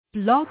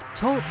Blog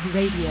Talk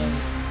Radio.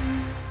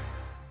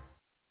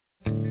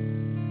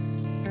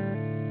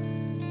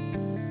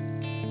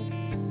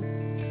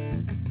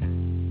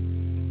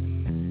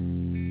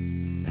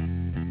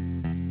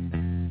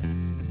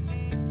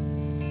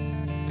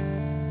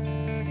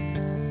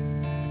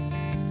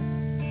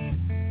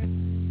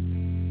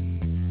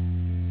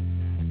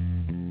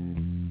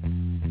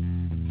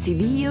 See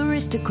the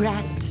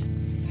aristocrat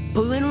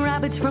pulling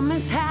rabbits from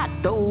his hat.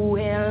 Oh,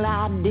 well,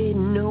 I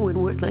didn't know it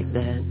worked like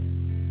that.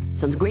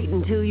 Sounds great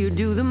until you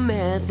do the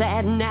math.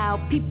 And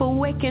now people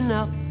waking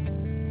up,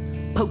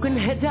 poking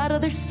heads out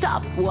of their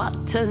stuff. What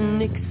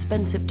an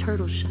expensive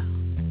turtle shell.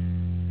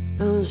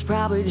 It was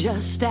probably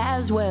just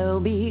as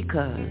well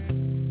because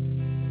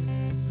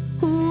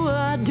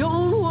I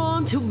don't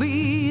want to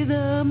be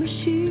the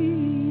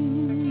machine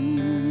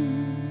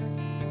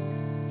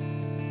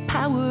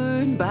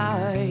powered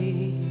by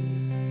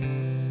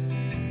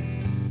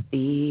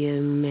the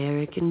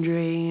American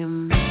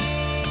dream.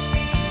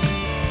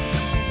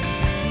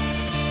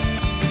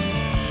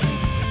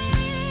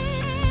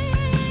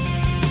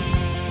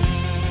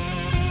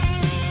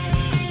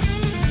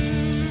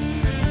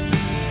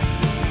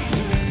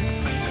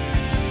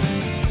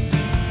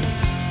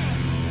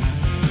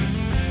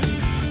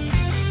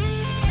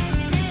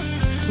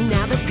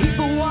 Now the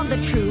people want the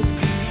truth,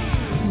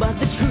 but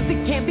the truth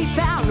that can't be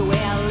found,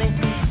 well,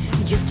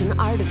 it's just an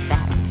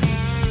artifact,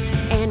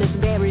 and it's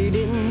buried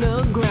in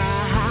the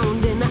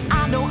ground, and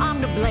I know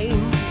I'm to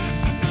blame.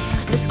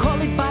 Let's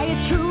call it by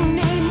its true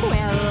name.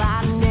 Well,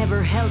 I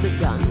never held a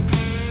gun,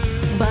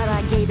 but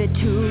I gave it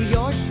to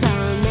your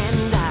son,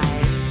 and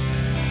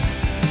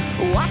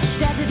I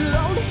watched as it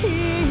lulled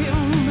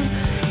him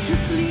to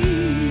sleep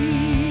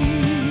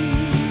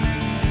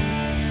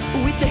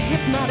with the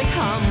hypnotic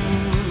hum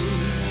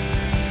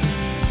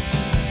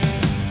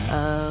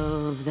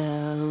of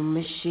the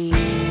machine.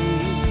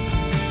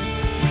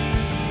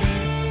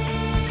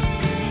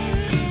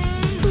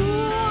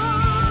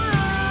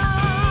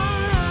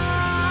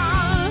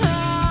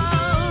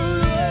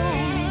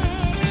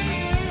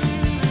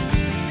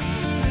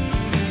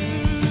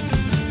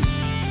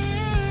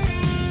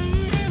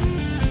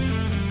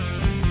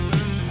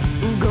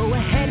 Go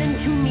ahead and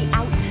tune me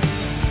out,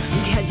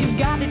 'cause you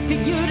got it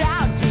figured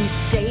out. You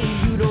say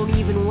you don't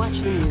even watch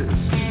the news,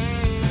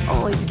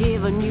 always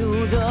giving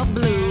you the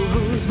blues.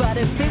 But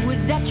if it was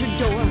at your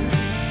door,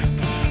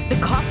 the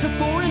cost of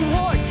foreign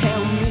war,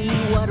 tell me,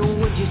 what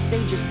would you say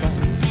just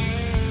then?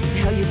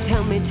 Hell, you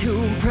tell me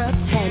to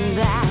pretend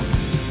that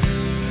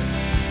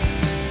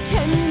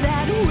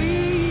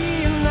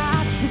we're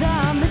not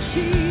the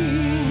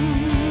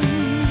machine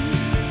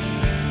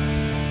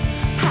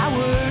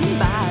powered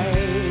by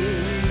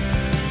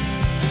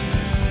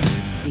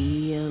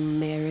the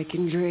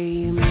American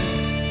dream.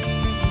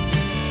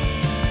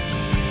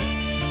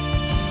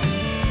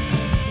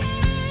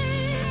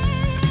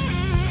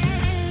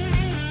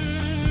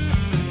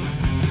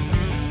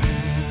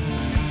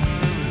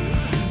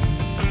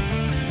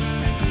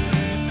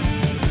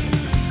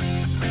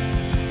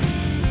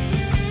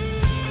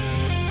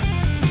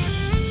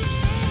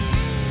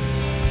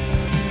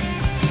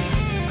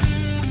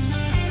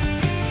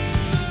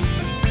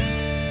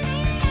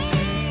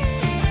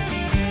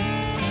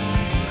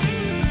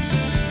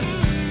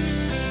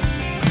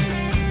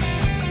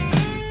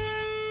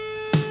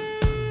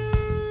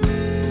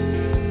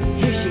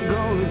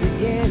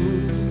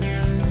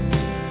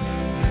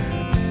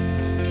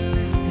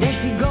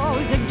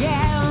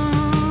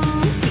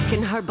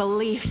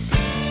 Beliefs.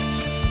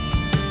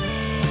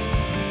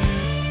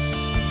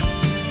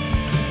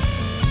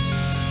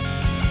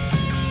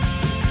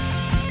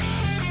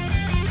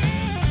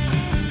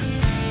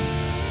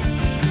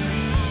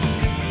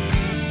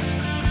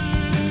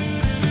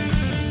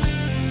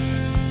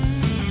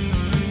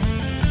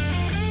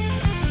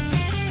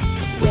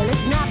 Well,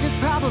 it's not just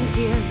problems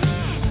here.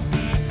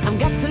 I've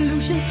got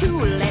solutions too.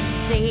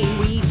 Let's say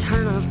we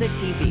turn off the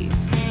TV.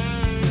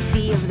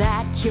 See if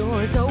that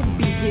cures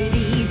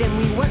obesity. Then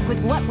we work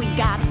with what we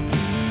got,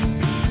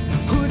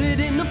 put it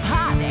in the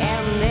pot,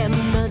 and then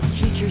the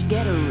teachers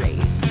get a raise,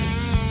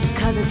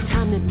 'cause it's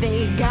time that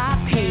they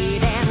got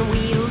paid. And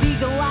we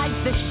legalize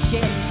the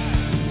shit,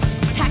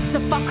 tax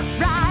the fuck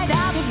right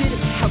out of it. It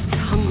helps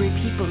hungry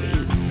people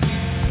eat.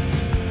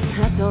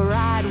 That's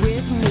alright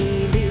with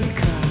me,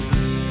 because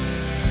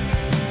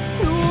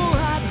no,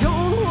 I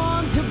don't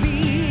want to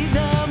be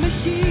the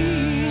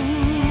machine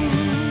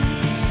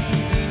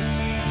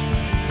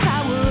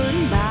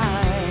powered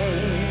by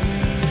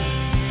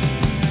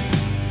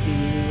the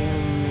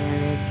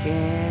American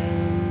dream.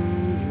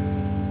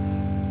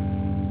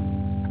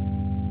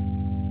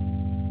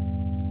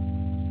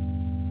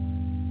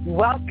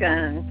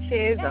 Welcome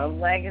to the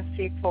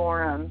Legacy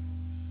Forum.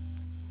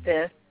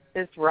 This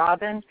is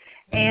Robin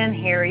and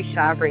Harry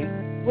Shabry.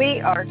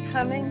 We are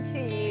coming to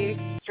you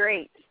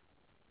straight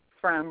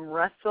from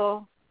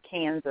Russell,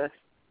 Kansas.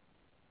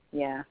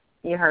 Yeah,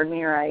 you heard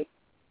me right.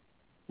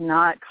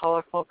 Not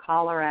colorful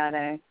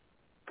Colorado,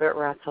 but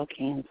Russell,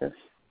 Kansas.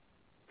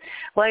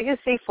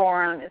 Legacy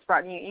Forum is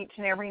brought to you each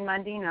and every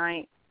Monday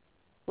night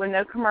with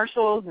no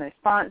commercials, no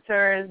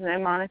sponsors, no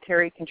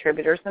monetary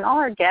contributors. And all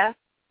our guests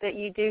that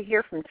you do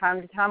hear from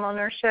time to time on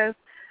our show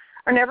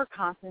are never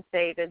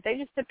compensated. They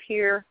just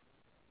appear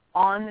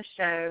on the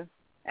show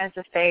as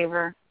a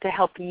favor to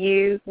help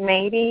you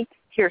maybe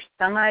hear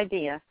some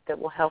idea that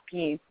will help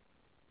you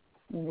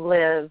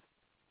live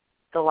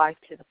the life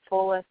to the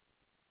fullest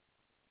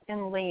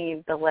and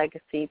leave the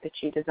legacy that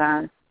you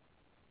design.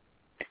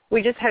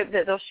 We just hope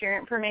that they'll share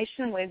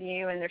information with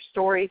you and their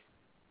stories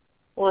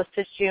will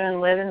assist you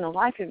in living the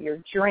life of your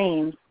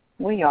dreams.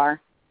 We are.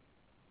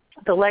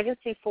 The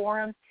Legacy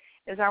Forum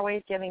is our way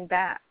of giving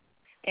back,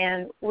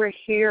 and we're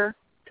here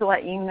to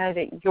let you know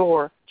that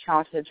your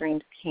childhood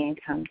dreams can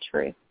come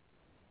true.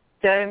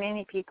 So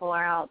many people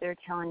are out there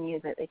telling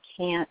you that they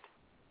can't.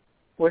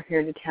 We're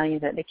here to tell you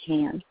that they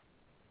can.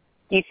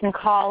 You can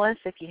call us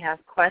if you have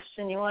a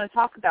question. You want to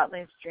talk about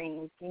those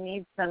dreams. You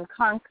need some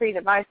concrete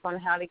advice on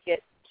how to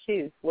get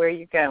to where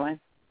you're going.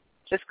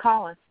 Just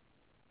call us,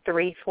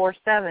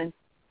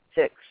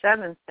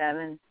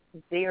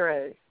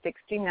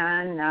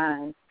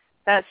 347-677-0699.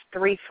 That's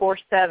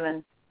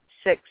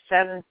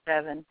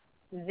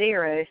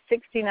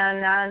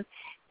 347-677-0699.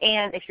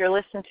 And if you're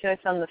listening to us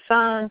on the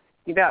phone,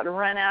 you're about to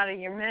run out of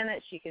your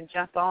minutes, you can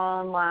jump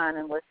online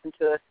and listen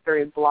to us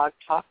through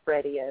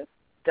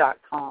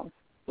blogtalkradio.com,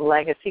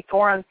 Legacy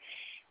Forum.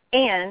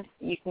 And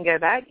you can go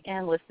back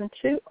and listen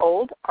to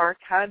old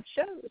archived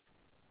shows.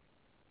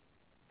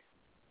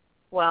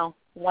 Well,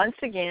 once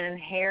again,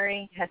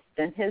 Harry has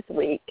spent his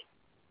week,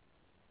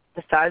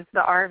 besides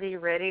the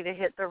RV, ready to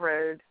hit the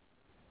road,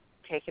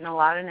 taking a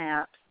lot of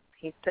naps.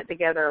 He's put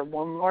together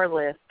one more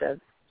list of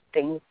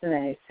things to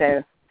know.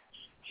 So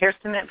here's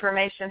some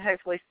information.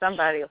 Hopefully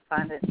somebody will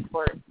find it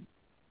important.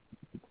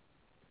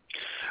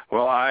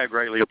 Well, I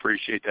greatly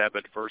appreciate that,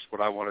 but first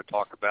what I want to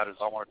talk about is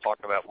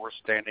we're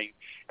standing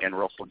in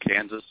Russell,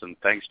 Kansas, and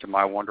thanks to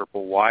my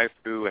wonderful wife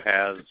who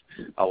has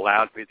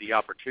allowed me the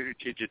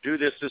opportunity to do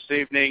this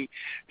evening.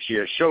 She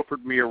has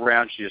chauffeured me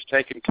around. She has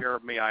taken care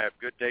of me. I have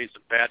good days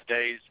and bad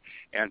days,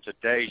 and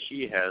today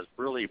she has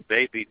really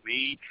babied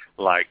me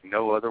like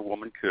no other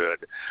woman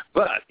could.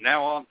 But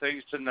now on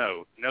things to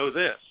know. Know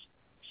this.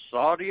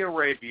 Saudi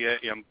Arabia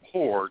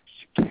imports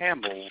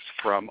camels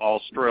from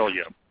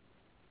Australia.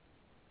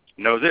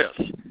 Know this,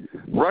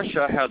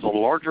 Russia has a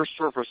larger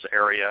surface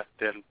area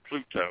than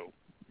Pluto.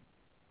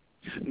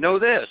 Know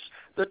this,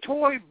 the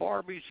toy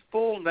Barbie's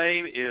full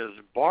name is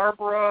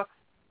Barbara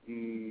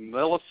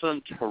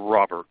Millicent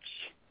Roberts.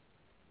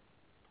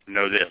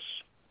 Know this,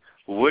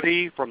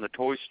 Woody from the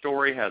Toy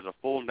Story has a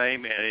full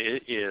name, and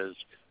it is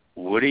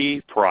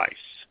Woody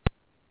Price.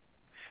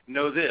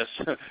 Know this,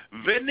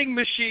 vending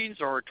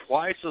machines are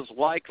twice as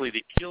likely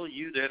to kill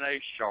you than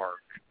a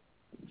shark.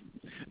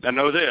 Now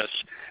know this,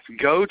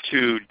 go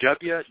to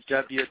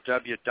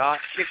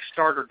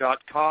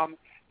www.kickstarter.com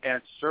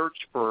and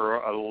search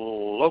for a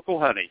Local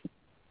Honey.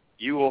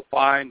 You will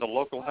find the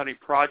Local Honey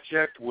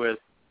Project with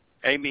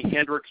Amy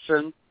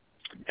Hendrickson,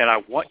 and I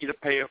want you to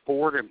pay it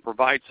forward and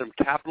provide some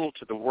capital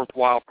to the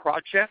worthwhile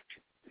project.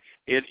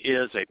 It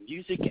is a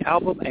music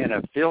album and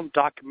a film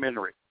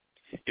documentary.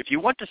 If you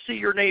want to see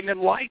your name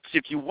in lights,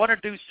 if you want to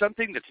do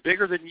something that's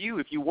bigger than you,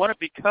 if you want to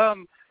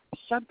become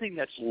something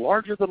that's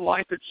larger than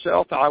life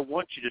itself, I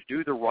want you to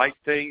do the right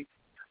thing.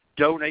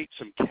 Donate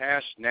some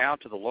cash now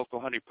to the Local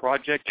Honey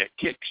Project at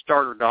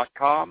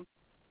Kickstarter.com.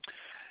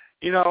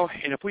 You know,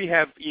 and if we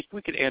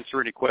can answer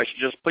any questions,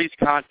 just please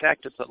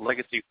contact us at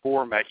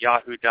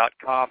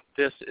legacyforum@yahoo.com.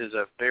 This is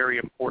a very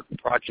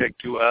important project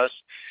to us.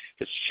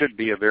 It should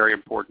be a very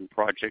important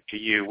project to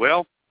you.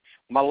 Well,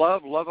 my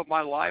love of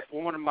my life,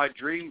 woman of my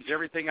dreams,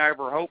 everything I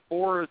ever hoped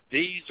for,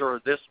 these are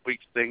this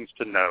week's things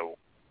to know.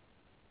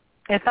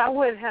 If I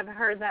would have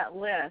heard that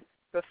list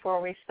before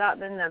we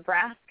stopped in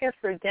Nebraska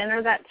for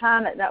dinner that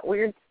time at that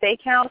weird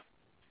steakhouse,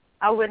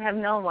 I would have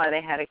known why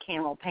they had a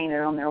camel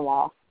painted on their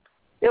wall.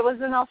 It was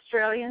an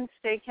Australian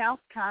steakhouse,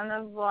 kind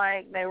of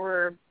like they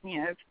were,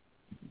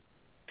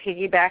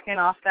 piggybacking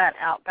off that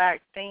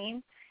Outback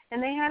theme,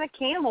 and they had a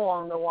camel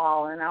on the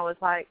wall, and I was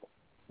like,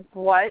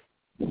 what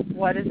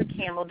is a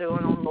camel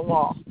doing on the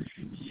wall?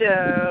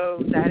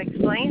 So that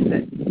explains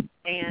it.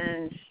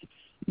 And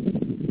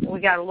we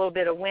got a little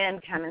bit of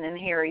wind coming in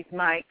Harry's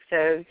mic,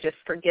 so just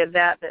forgive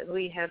that, but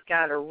we have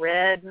got a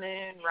red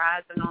moon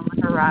rising on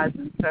the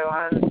horizon, so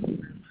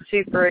I'm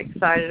super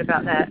excited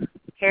about that.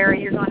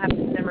 Harry, you're going to have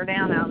to simmer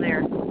down out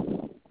there.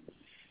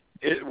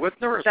 Wasn't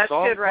there a song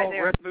called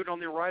Red Moon on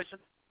the Horizon?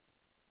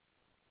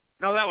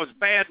 No, that was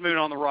Bad Moon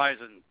on the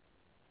Horizon.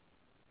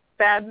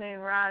 Bad Moon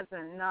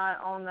Rising, not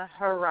on the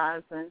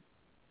horizon.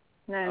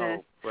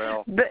 No.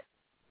 Well. But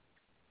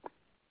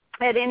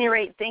at any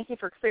rate, thank you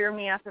for clearing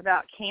me up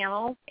about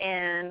camels.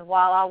 And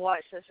while I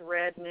watch this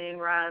red moon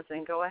rise,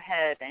 and go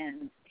ahead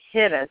and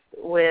hit us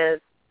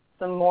with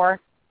some more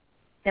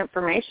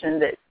information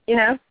that,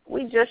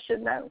 we just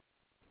should know.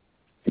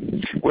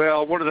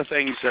 Well, one of the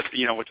things that,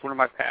 it's one of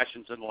my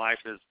passions in life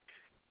is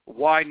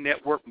why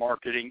network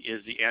marketing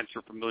is the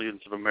answer for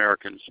millions of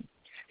Americans.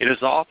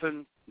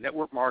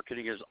 Network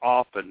marketing is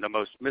often the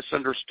most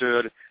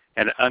misunderstood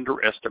and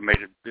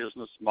underestimated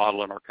business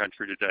model in our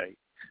country today.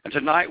 And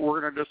tonight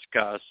we're going to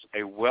discuss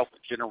a wealth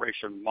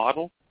generation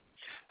model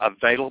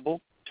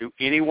available to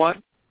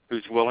anyone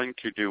who's willing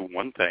to do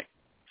one thing: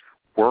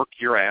 work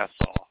your ass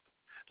off.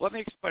 Let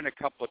me explain a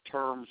couple of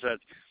terms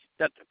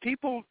that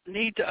people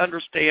need to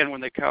understand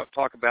when they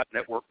talk about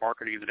network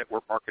marketing and the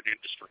network marketing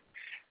industry.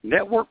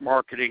 Network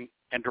marketing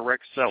and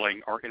direct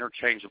selling are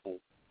interchangeable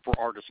for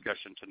our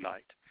discussion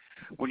tonight.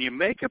 When you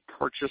make a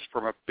purchase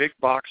from a big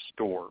box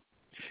store,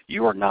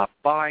 you are not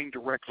buying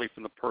directly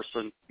from the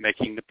person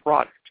making the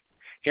product.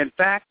 In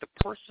fact, the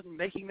person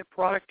making the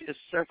product is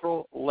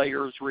several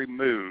layers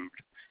removed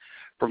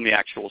from the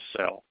actual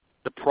sale.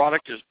 The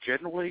product is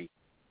generally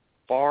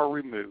far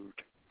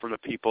removed from the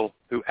people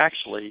who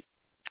actually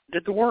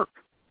did the work.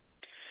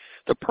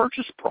 The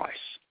purchase price,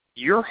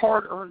 your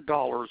hard-earned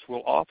dollars,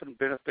 will often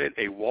benefit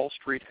a Wall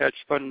Street hedge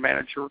fund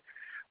manager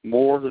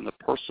more than the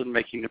person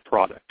making the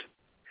product.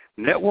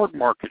 Network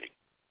marketing,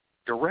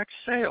 direct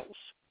sales,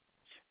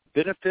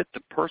 benefit the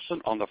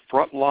person on the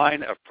front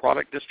line of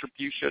product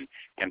distribution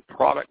and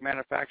product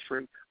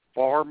manufacturing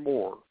far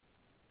more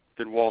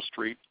than Wall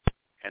Street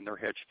and their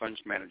hedge funds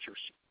managers.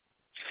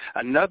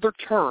 Another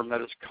term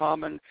that is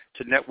common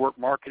to network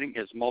marketing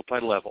is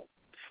multi-level.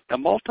 Now,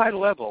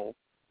 multi-level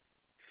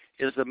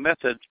is the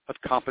method of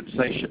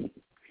compensation.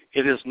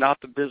 It is not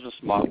the business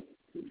model.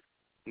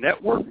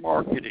 Network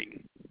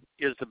marketing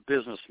is the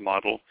business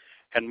model,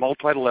 and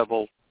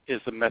multi-level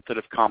is the method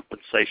of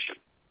compensation.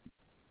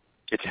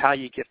 It's how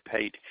you get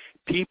paid.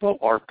 People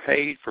are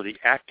paid for the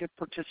active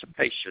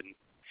participation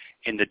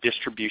in the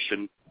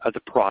distribution of the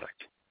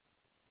product.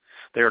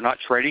 They are not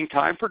trading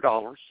time for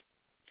dollars.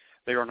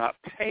 They are not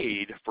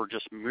paid for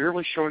just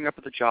merely showing up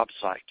at the job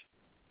site.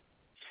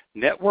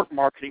 Network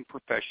marketing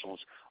professionals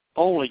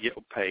only get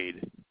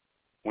paid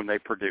when they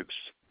produce.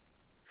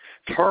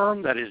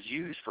 Term that is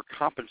used for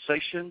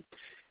compensation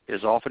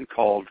is often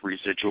called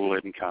residual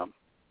income.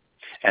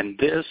 And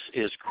this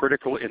is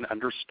critical in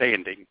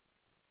understanding,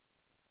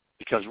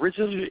 because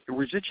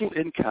residual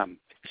income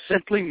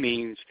simply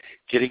means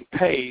getting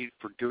paid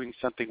for doing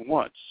something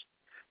once,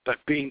 but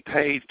being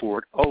paid for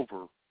it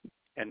over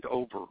and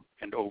over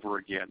and over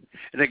again.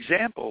 An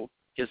example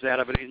is that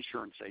of an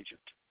insurance agent.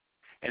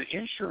 An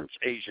insurance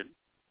agent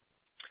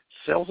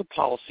sells a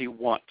policy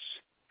once,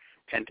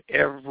 and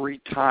every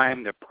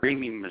time the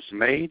premium is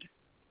made,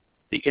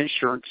 the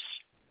insurance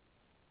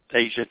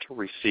agent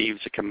receives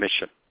a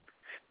commission.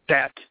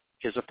 That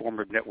is a form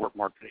of network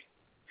marketing.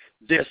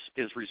 This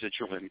is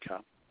residual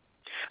income.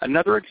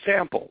 Another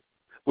example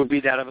would be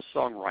that of a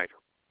songwriter.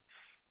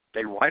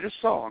 They write a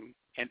song,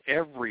 and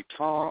every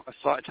time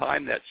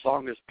that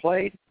song is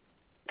played,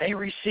 they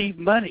receive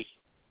money.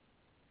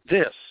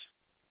 This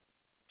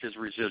is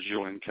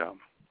residual income.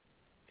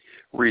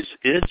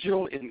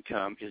 Residual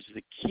income is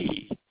the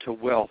key to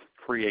wealth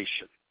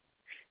creation.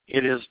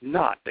 It is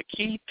not. The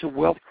key to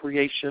wealth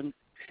creation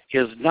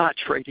is not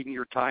trading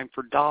your time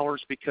for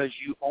dollars because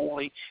you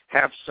only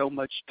have so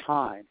much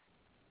time.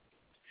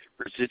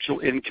 Residual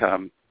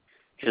income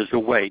is the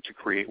way to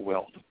create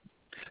wealth.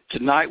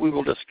 Tonight we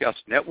will discuss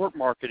network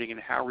marketing and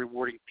how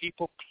rewarding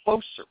people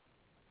closer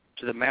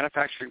to the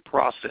manufacturing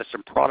process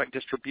and product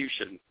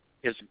distribution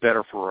is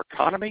better for our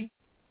economy,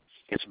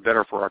 it's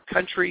better for our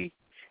country,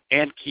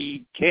 and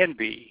can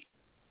be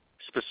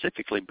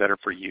specifically better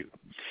for you.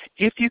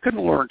 If you can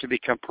learn to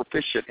become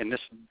proficient in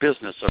this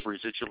business of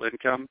residual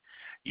income,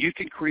 you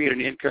can create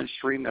an income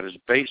stream that is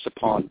based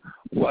upon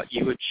what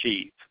you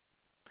achieve,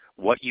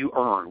 what you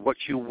earn, what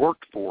you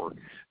worked for,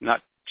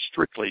 not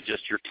strictly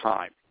just your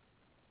time.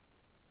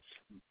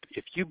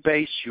 If you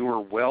base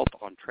your wealth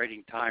on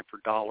trading time for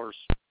dollars,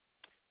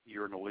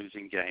 you're in a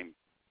losing game.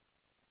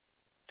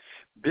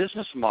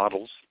 Business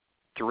models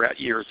throughout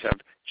years have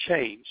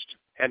changed,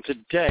 and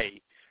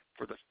today,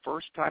 for the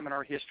first time in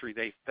our history,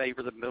 they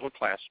favor the middle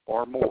class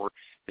far more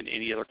than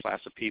any other class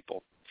of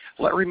people.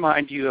 Let me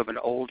remind you of an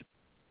old,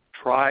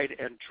 tried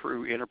and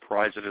true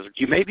enterprise that is.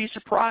 You may be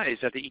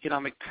surprised at the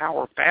economic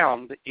power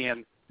found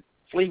in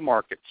flea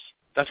markets.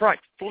 That's right,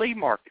 flea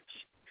markets.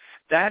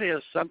 That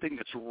is something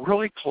that's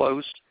really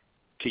close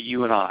to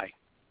you and I.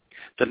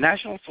 The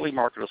National Flea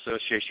Market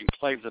Association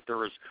claims that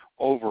there is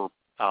over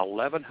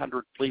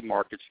 1,100 flea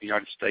markets in the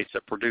United States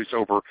that produce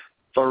over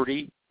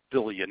 $30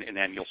 billion in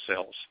annual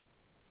sales.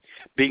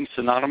 Being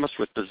synonymous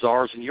with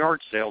bazaars and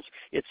yard sales,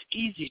 it's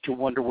easy to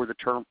wonder where the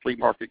term flea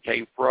market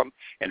came from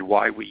and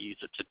why we use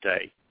it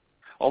today.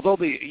 Although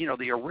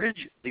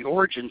the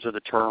origins of the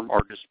term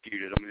are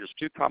disputed. I mean, there's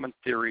two common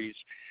theories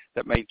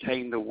that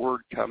maintain the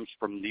word comes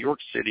from New York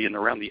City in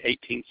around the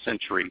 18th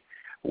century,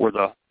 where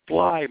the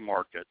fly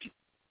market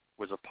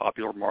was a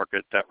popular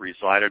market that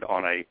resided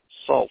on a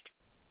salt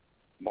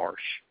marsh.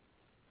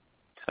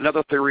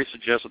 Another theory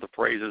suggests that the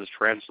phrase is a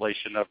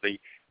translation of the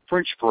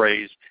French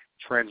phrase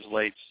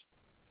translates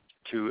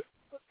to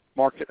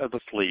market of the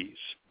fleas.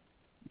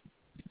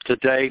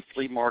 Today,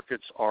 flea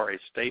markets are a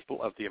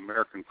staple of the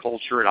American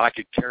culture, and I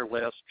could care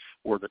less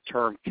where the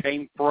term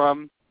came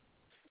from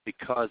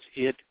because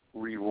it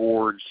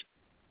rewards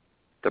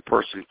the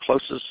person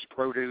closest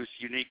produce,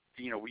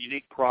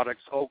 unique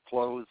products, whole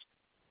clothes,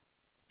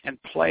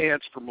 and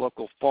plants from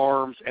local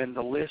farms, and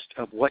the list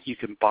of what you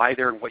can buy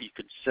there and what you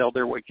can sell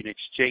there, what you can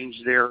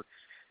exchange there,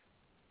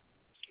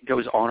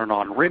 goes on and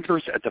on.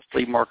 Renters at the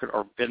flea market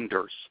are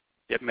vendors.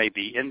 It may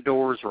be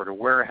indoors or at a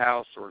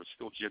warehouse or at a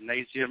school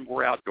gymnasium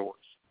or outdoors.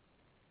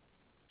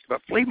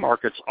 But flea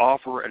markets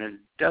offer an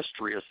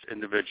industrious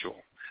individual,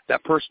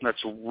 that person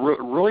that's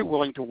really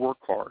willing to work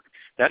hard,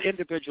 that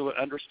individual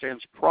that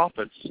understands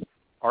profits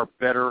are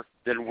better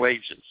than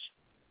wages.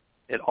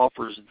 It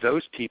offers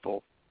those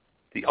people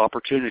the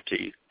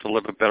opportunity to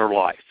live a better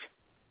life.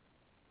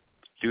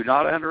 Do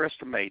not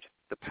underestimate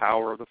the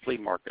power of the flea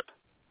market.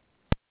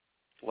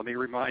 Let me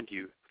remind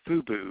you,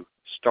 FUBU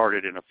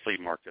started in a flea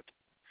market.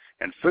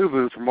 And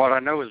FUBU, from what I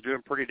know, is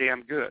doing pretty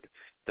damn good.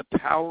 The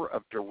power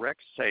of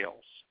direct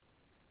sales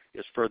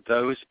is for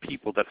those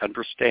people that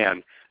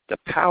understand the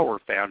power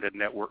found in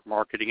network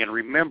marketing. And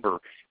remember,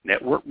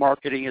 network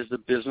marketing is the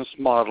business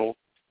model,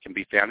 can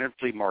be found in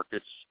flea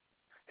markets,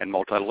 and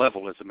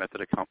multi-level is a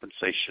method of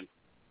compensation.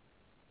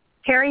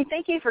 Harry,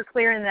 thank you for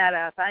clearing that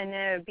up. I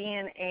know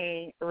being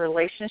a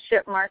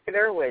relationship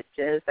marketer, which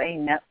is a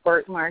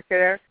network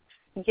marketer,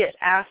 you get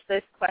asked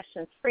those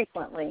questions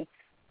frequently.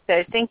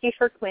 So thank you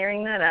for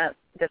clearing that up,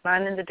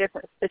 defining the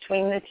difference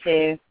between the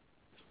two,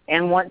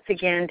 and once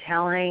again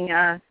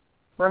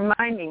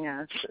reminding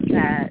us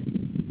that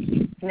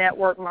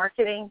network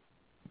marketing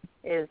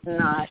is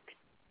not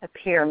a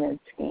pyramid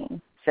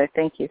scheme. So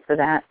thank you for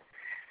that.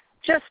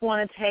 Just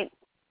want to take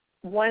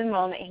one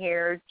moment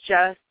here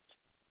just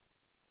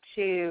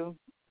to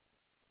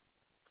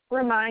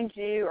remind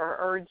you or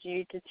urge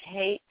you to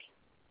take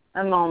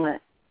a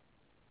moment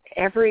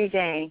every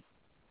day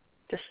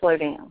to slow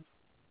down.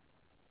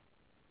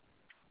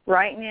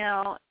 Right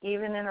now,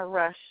 even in a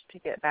rush to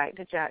get back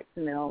to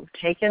Jacksonville,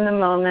 taking the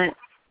moment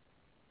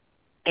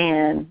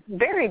and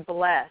very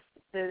blessed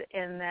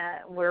in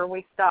that where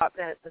we stopped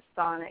at the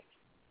Sonic,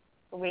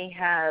 we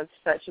have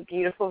such a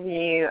beautiful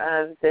view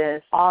of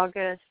this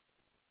August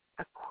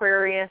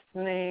Aquarius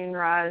moon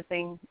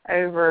rising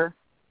over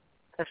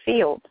a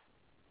field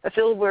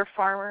where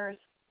farmers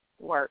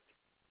work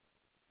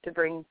to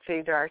bring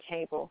food to our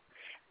table.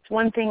 It's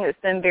one thing that's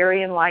been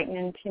very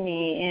enlightening to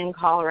me in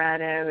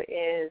Colorado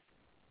is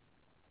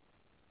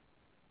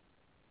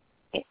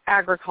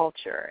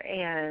agriculture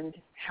and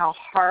how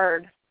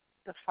hard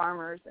the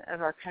farmers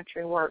of our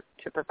country work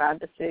to provide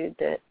the food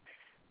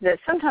that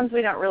sometimes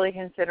we don't really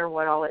consider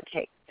what all it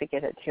takes to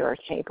get it to our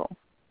table.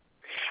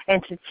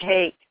 And to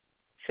take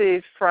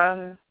food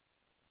from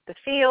the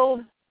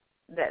field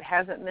that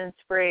hasn't been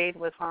sprayed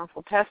with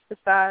harmful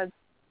pesticides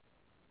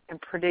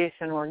and produce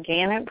an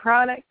organic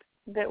product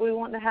that we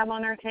want to have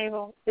on our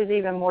table is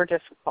even more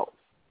difficult.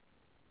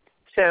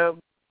 So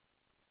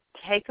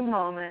take a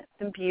moment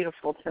and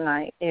beautiful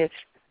tonight. If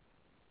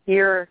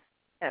you're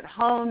at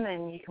home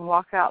and you can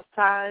walk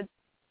outside,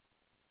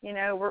 you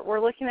know,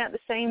 we're looking at the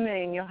same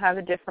moon. You'll have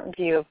a different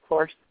view, of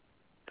course,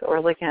 but we're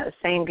looking at the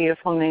same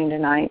beautiful moon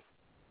tonight.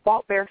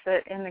 Walk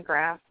barefoot in the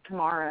grass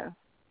tomorrow.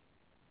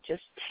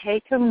 Just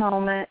take a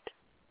moment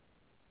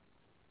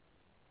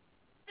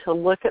to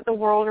look at the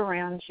world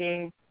around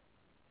you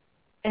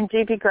and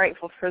do be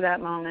grateful for that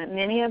moment.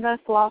 Many of us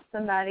lost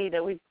somebody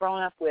that we've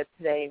grown up with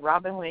today,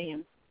 Robin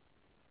Williams.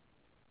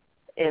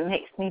 It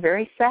makes me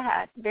very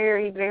sad,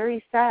 very,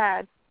 very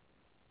sad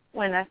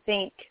when I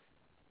think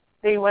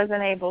that he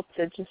wasn't able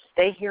to just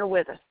stay here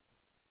with us.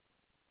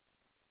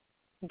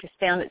 He just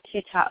found it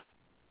too tough.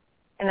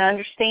 And I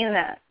understand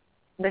that,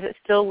 but it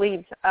still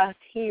leaves us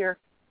here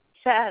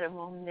sad, and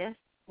we'll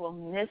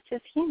miss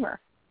his humor.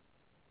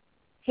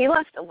 He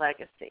left a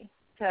legacy.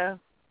 So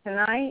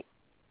tonight,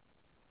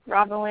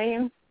 Robin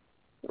Williams,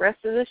 the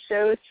rest of the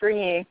show is for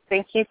you.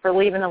 Thank you for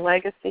leaving a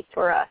legacy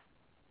for us.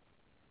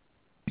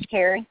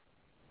 Harry?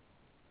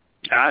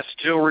 I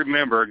still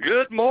remember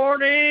Good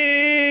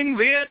Morning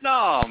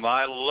Vietnam.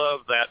 I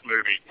love that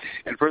movie.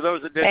 And for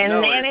those that didn't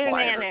know,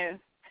 Nanu.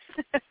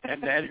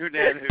 And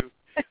Nanu.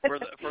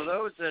 For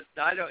those that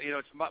I don't,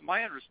 it's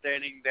my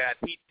understanding that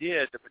he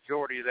did the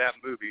majority of that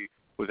movie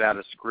without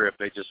a script.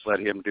 They just let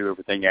him do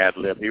everything ad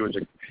lib. He was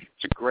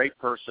a great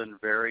person,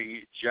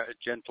 very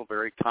gentle,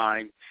 very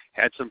kind,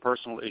 had some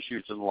personal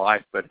issues in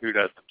life, but who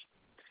doesn't?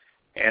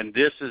 And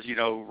this is,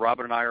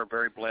 Robin and I are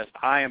very blessed.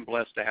 I am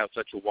blessed to have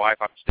such a wife.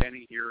 I'm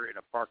standing here in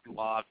a parking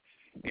lot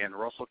in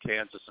Russell,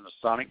 Kansas, in a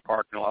Sonic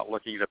parking lot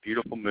looking at a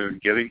beautiful moon.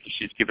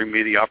 She's giving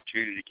me the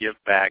opportunity to give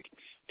back.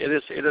 It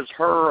is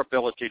her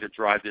ability to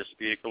drive this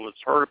vehicle.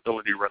 It's her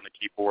ability to run the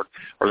keyboard,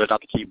 or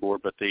not the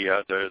keyboard, but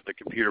the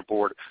computer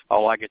board.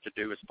 All I get to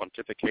do is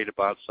pontificate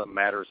about some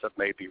matters that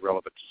may be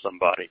relevant to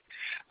somebody.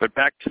 But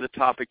back to the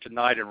topic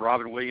tonight, and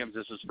Robin Williams,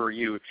 this is for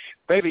you.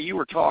 Baby, you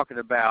were talking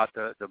about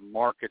the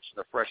markets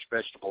and the fresh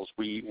vegetables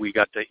we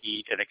got to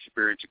eat and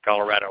experience in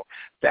Colorado.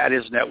 That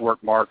is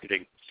network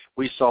marketing.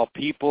 We saw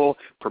people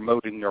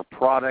promoting their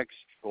products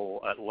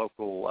at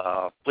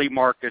local flea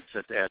markets,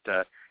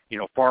 at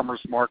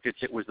farmers markets.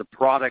 It was the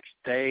products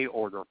they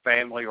or their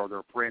family or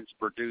their friends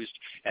produced,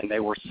 and they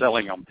were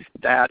selling them.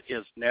 That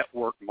is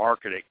network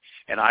marketing.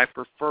 And I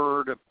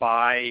prefer to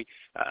buy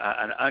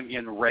an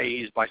onion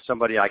raised by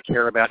somebody I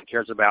care about and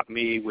cares about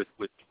me with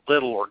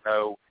little or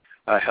no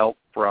help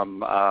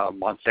from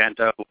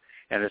Monsanto,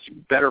 and it's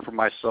better for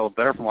my soul,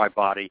 better for my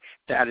body.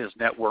 That is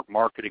network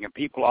marketing, and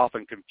people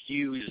often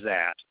confuse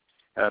that.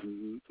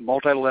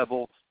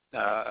 Multi-level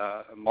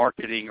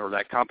marketing, or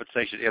that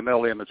compensation,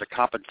 MLM, is a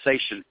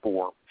compensation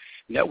form.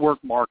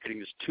 Network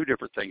marketing is two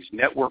different things.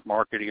 Network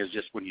marketing is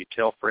just when you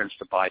tell friends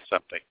to buy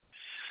something,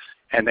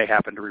 and they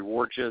happen to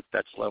reward you.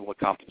 That's level of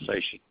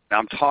compensation. Now,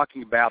 I'm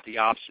talking about the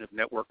option of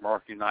network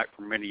marketing night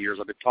for many years.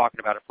 I've been talking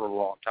about it for a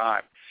long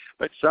time.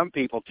 But some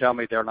people tell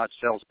me they're not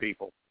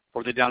salespeople,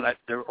 or they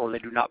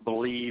do not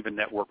believe in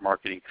network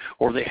marketing,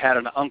 or they had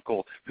an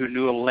uncle who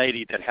knew a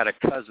lady that had a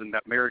cousin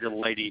that married a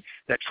lady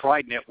that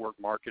tried network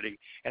marketing,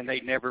 and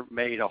they never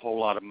made a whole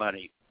lot of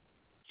money.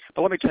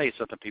 But let me tell you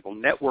something, people.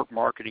 Network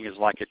marketing is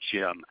like a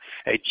gym.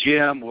 A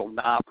gym will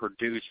not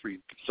produce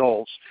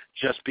results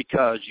just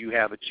because you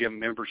have a gym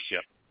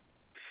membership.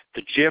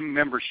 The gym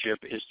membership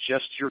is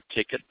just your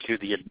ticket to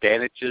the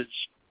advantages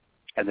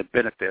and the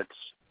benefits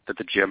that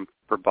the gym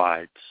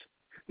provides.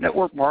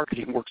 Network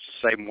marketing works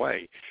the same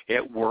way.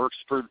 It works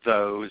for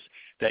those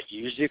that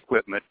use the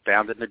equipment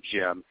found in the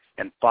gym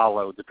and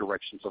follow the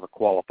directions of a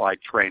qualified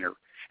trainer.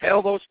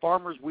 Hell, those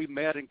farmers we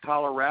met in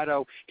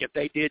Colorado, if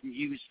they didn't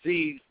use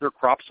seeds, their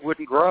crops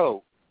wouldn't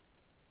grow.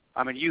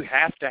 I mean, you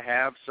have to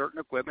have certain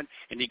equipment,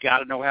 and you got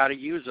to know how to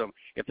use them.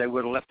 If they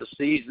would have left the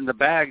seeds in the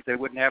bags, they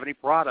wouldn't have any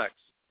products.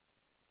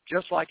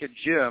 Just like a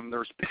gym,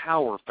 there's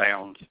power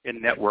found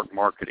in network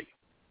marketing.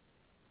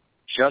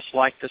 Just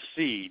like the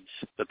seeds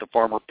that the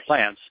farmer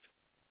plants,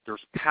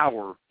 there's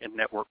power in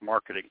network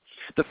marketing.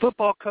 The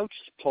football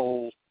coaches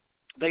poll,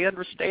 they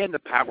understand the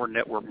power of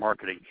network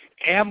marketing.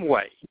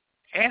 Amway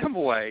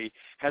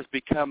has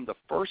become the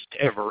first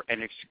ever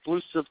and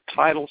exclusive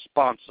title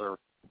sponsor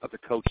of the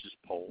coaches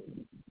poll.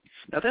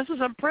 Now, this is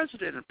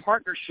unprecedented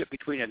partnership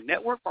between a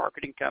network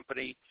marketing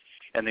company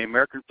and the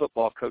American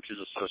Football Coaches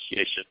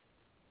Association.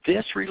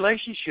 This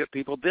relationship,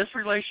 people,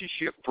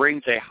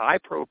 brings a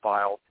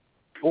high-profile,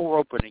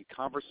 door-opening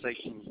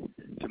conversations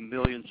to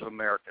millions of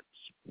Americans.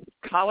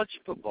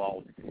 College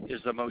football is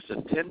the most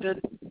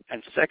attended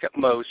and second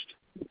most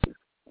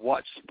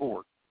watched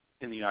sport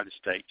in the United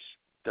States.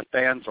 The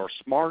fans are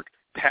smart,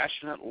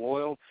 passionate,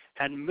 loyal,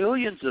 and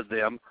millions of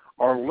them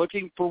are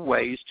looking for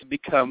ways to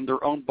become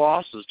their own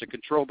bosses, to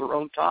control their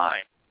own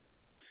time.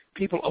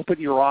 People, open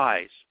your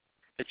eyes.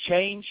 The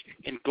change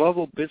in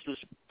global business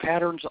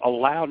patterns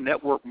allow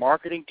network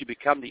marketing to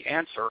become the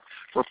answer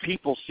for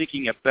people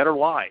seeking a better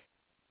life.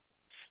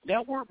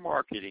 Network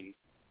marketing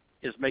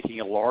is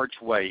making a large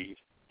wave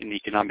in the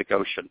economic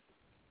ocean.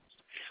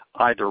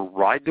 Either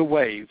ride the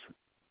wave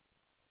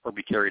or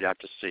be carried out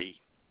to sea.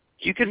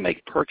 You can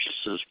make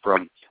purchases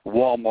from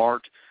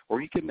Walmart,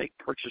 or you can make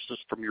purchases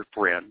from your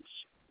friends.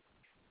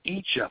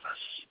 Each of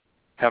us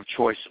have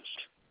choices.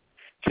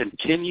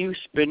 Continue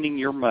spending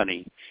your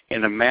money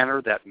in a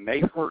manner that may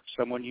hurt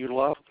someone you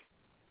love,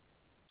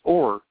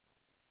 or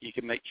you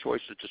can make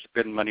choices to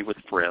spend money with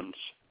friends.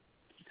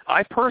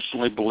 I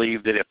personally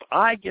believe that if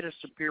I get a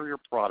superior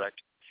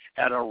product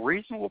at a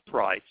reasonable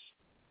price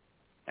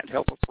and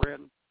help a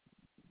friend,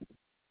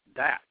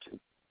 that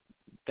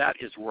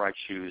is where I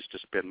choose to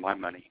spend my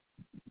money.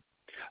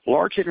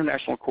 Large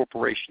international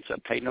corporations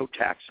that pay no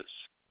taxes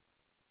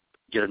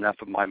get enough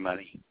of my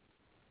money.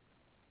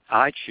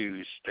 I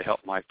choose to help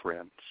my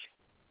friends.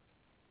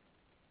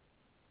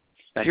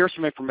 Now, here's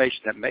some information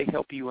that may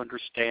help you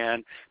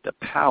understand the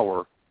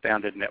power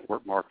found in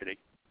network marketing.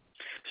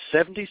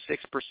 76%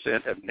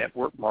 of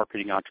network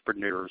marketing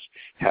entrepreneurs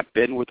have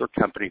been with their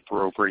company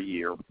for over a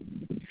year.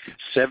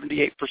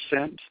 78%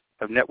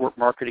 of network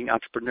marketing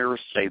entrepreneurs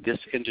say this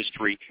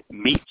industry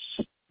meets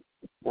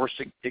or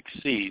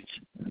exceeds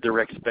their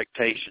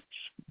expectations.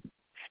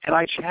 And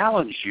I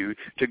challenge you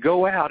to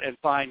go out and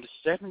find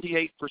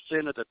 78%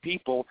 of the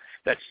people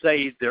that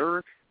say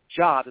their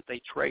job, that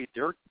they trade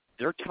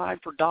their time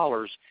for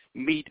dollars,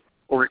 meet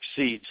or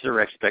exceeds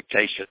their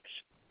expectations.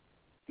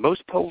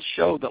 Most polls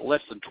show that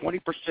less than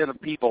 20%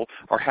 of people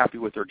are happy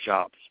with their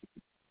jobs.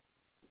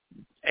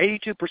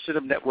 82%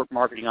 of network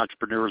marketing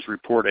entrepreneurs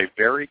report a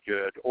very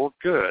good or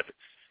good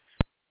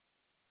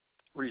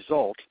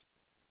result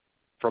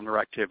from their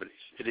activities.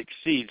 It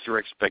exceeds their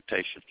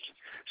expectations.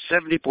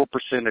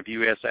 74% of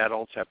U.S.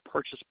 adults have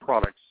purchased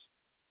products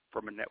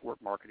from a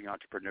network marketing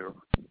entrepreneur.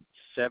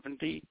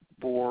 74%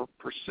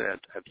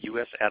 of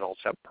U.S.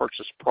 adults have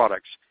purchased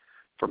products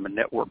from a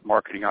network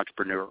marketing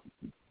entrepreneur.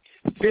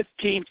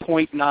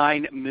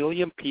 15.9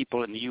 million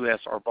people in the U.S.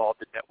 are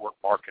involved in network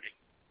marketing.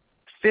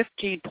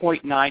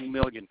 15.9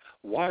 million.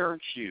 Why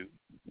aren't you?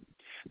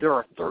 There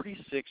are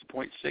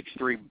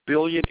 $36.63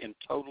 billion in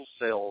total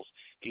sales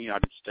in the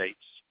United States.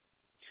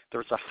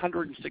 There's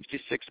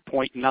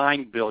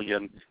 $166.9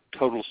 billion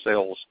total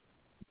sales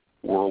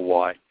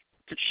worldwide.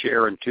 The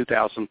share in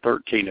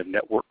 2013 of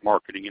network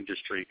marketing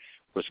industry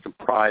was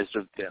comprised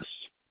of this.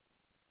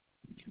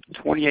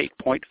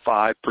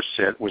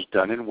 28.5% was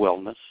done in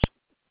wellness,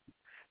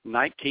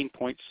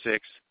 19.6%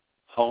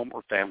 home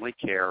or family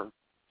care,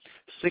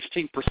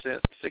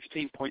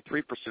 16.3%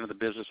 of the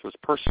business was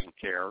personal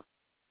care,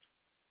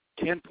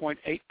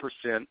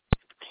 10.8%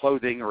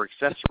 clothing or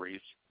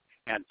accessories,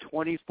 and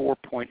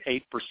 24.8%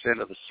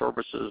 of the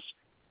services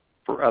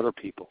for other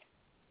people.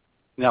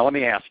 Now, let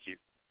me ask you,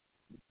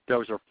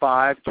 those are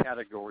 5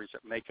 categories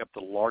that make up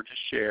the largest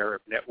share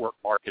of network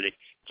marketing.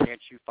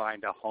 Can't you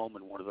find a home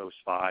in one of those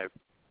 5?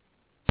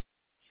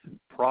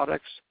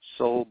 Products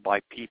sold by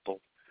people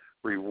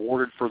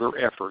rewarded for their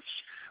efforts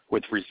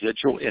with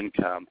residual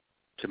income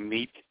to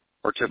meet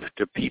or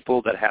to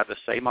people that have the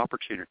same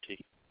opportunity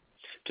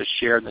to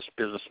share in this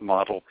business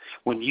model.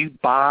 When you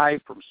buy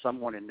from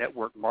someone in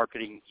network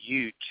marketing,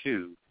 you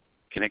too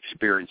can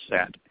experience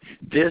that.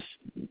 This,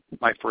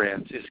 my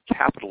friends, is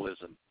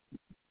capitalism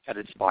at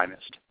its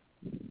finest.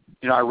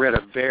 You know, I read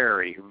a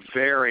very,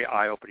 very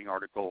eye-opening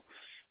article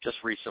just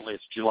recently.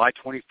 It's July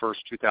 21st,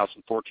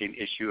 2014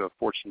 issue of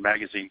Fortune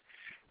magazine,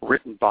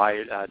 written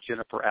by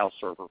Jennifer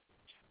Alserver.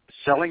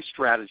 Selling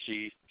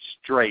strategy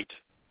straight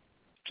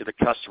to the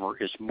customer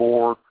is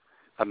more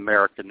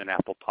American than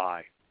apple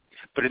pie.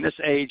 But in this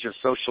age of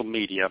social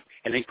media,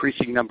 an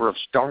increasing number of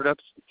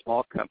startups and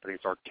small companies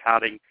are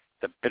touting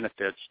the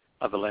benefits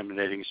of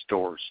eliminating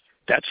stores.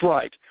 That's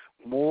right.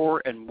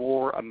 More and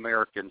more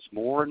Americans,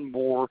 more and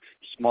more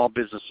small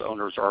business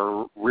owners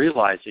are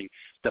realizing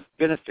the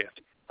benefit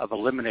of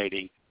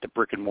eliminating the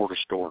brick-and-mortar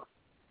store.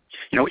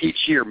 You know,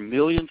 each year,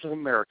 millions of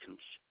Americans,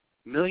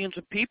 millions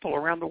of people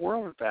around the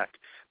world, in fact,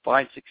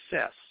 find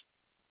success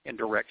in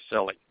direct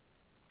selling,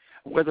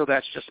 whether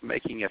that's just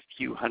making a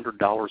few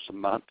 $100s a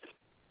month.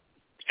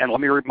 And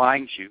let me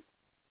remind you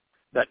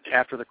that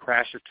after the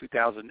crash of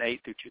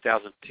 2008 through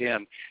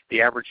 2010,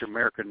 the average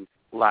American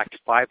lacked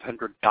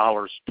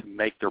 $500 to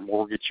make their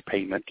mortgage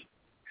payment.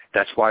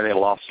 That's why they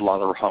lost a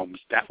lot of their homes.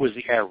 That was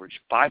the average,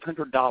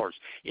 $500.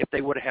 If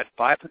they would have had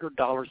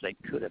 $500, they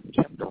could have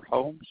kept their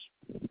homes.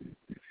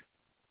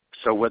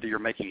 So whether you're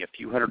making a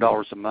few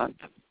 $100s a month,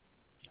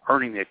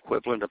 earning the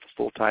equivalent of a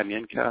full-time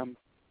income,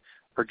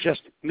 or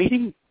just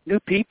meeting new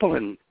people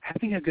and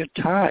having a good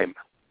time,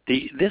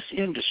 this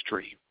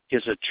industry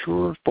is a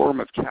truer form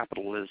of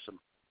capitalism,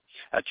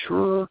 a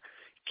truer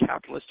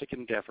capitalistic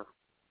endeavor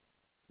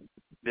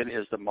than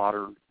is the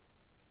modern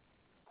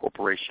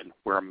corporation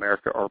where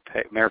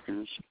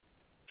Americans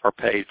are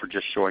paid for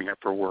just showing up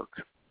for work.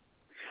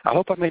 I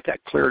hope I made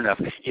that clear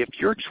enough. If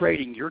you're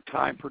trading your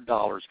time for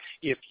dollars,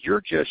 if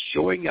you're just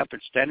showing up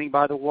and standing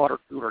by the water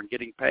cooler and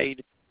getting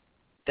paid,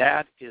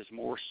 that is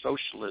more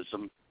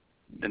socialism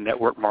than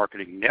network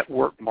marketing.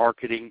 Network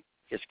marketing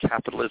is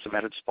capitalism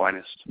at its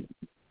finest.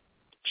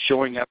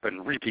 Showing up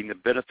and reaping the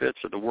benefits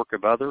of the work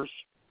of others,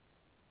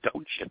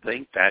 don't you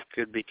think that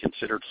could be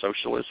considered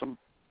socialism?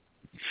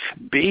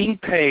 Being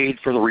paid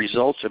for the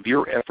results of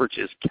your efforts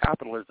is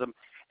capitalism,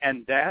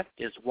 and that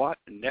is what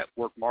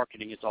network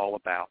marketing is all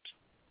about.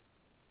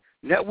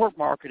 Network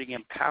marketing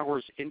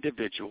empowers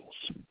individuals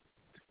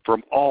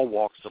from all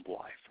walks of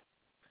life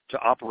to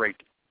operate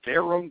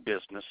their own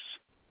business,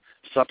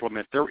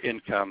 supplement their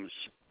incomes,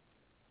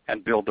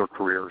 and build their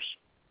careers.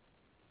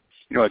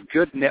 You know, a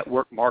good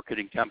network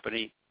marketing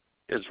company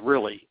is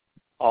really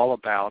all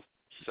about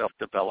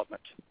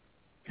self-development,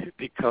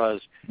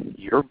 because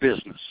your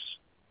business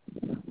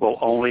will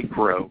only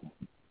grow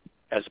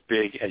as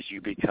big as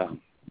you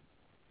become.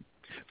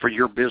 For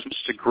your business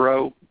to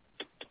grow,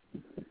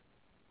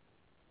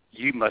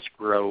 you must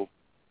grow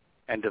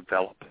and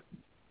develop.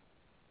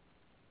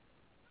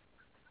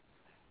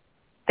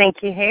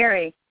 Thank you,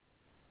 Harry.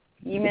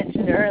 You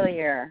mentioned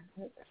earlier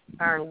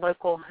our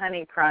local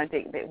honey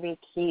project that we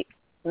keep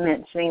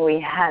mentioning.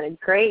 We had a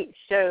great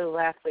show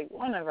last week,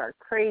 one of our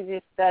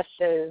craziest best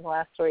shows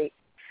last week,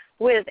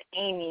 with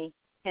Amy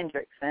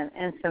Hendrickson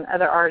and some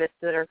other artists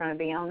that are going to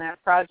be on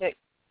that project.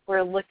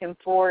 We're looking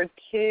forward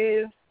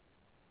to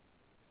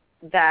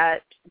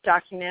that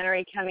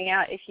documentary coming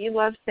out. If you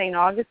love St.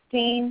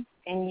 Augustine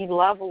and you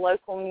love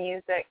local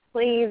music,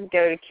 please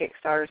go to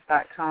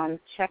Kickstarters.com.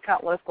 Check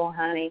out Local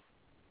Honey.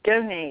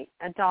 Donate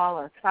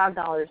 $1,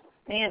 $5.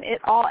 Man, it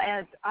all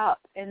adds up,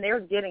 and they're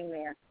getting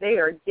there. They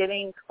are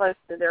getting close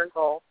to their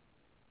goal.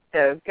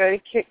 So go to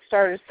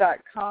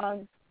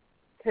Kickstarters.com,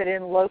 put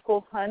in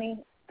Local Honey.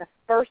 The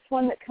first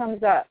one that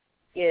comes up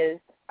is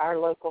our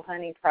Local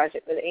Honey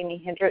project with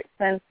Amy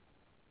Hendrickson,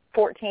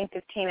 14,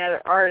 15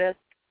 other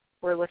artists.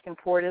 We're looking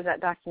forward to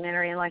that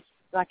documentary. And like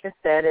I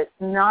said, it's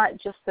not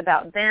just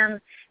about them.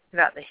 It's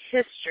about the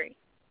history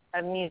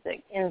of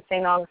music in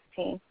St.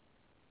 Augustine.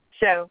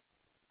 So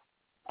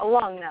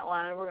along that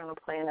line, we're going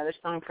to play another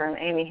song from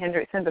Amy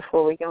Hendrickson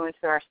before we go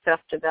into our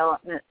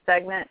self-development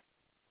segment.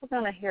 We're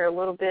going to hear a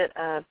little bit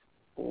of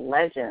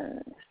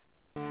Legend.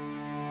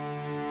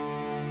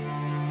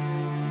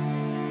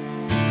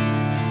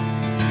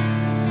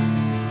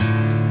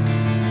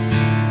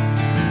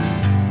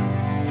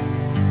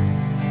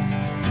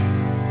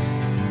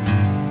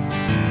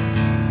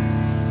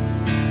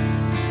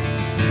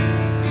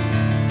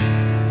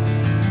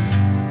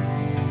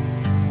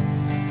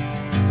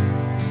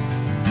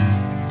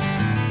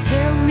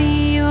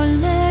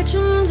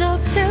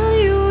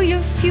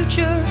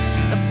 future,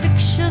 a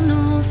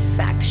fictional,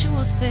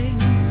 factual thing.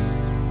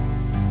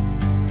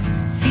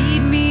 Feed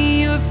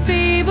me your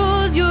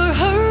fables, your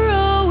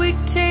heroic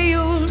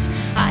tales.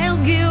 I'll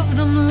give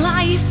them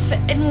life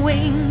and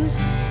wings.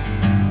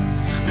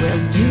 Well,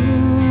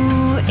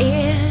 do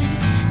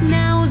it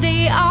now.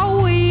 They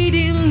are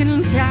waiting,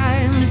 and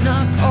time's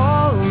not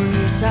on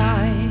your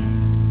side.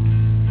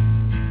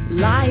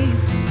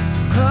 Life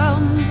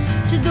comes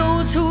to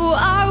those who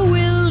are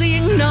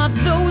willing, not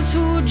those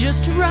who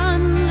just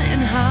run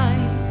and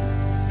hide.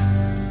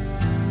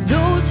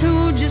 Those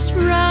who just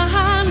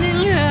run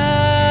and hide.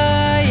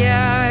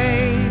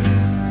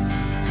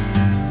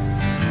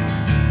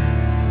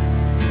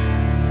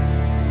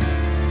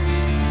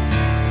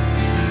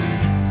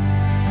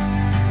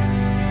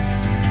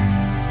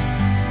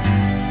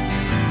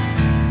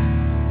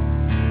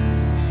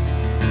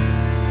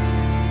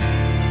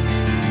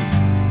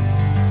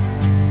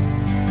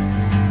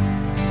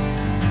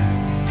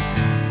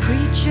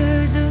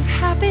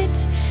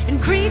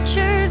 And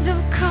creatures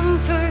of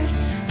comfort,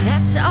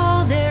 that's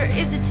all there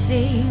is, it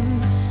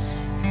seems.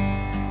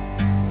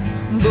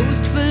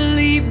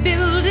 Boastfully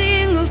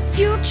building a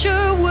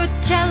future worth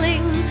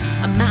telling,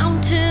 a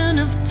mountain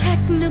of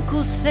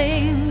technical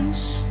things.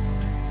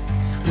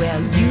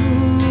 Well,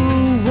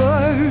 you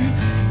were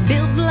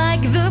built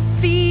like the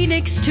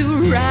phoenix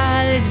to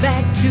rise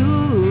back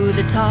to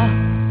the top.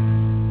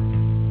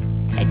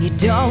 And you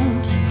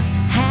don't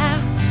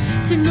have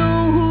to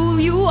know who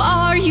you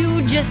are,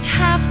 you just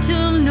have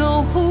to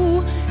know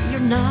who you're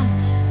not.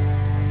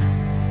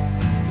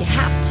 You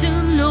have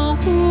to know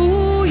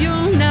who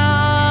you're not.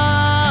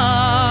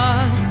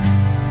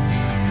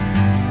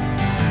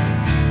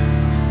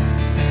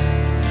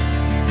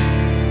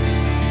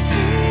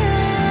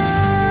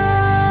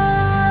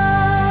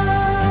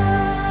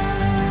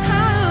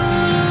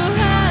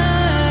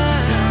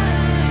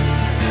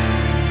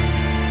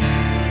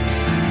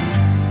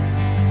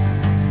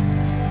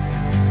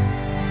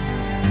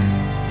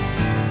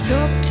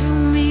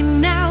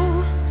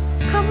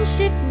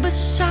 Sit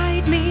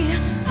beside me,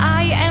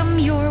 I am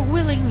your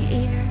willing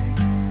ear.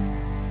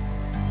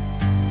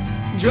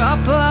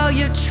 Drop all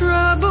your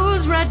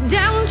troubles right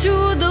down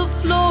to the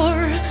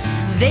floor.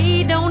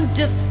 They don't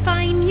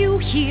define you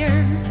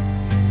here.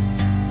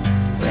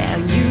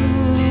 Well,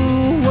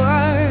 you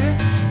were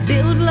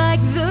built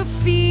like the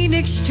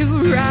phoenix to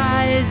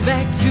rise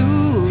back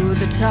to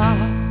the top.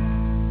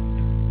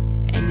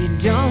 And you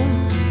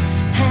don't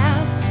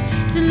have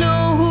to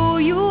know who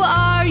you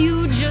are,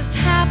 you just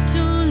have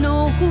to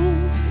know who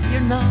you're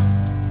not.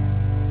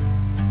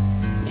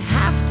 You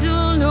have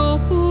to know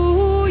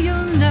who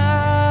you're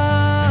not.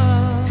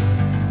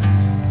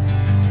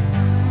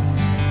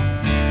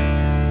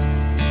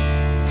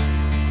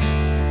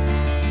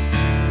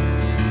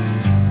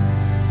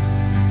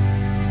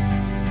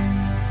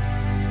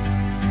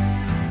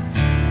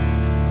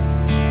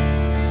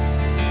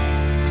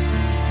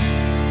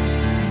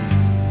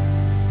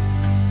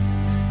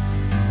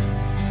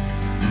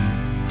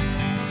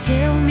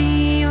 Tell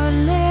me your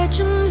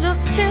legends, I'll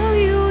tell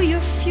you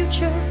your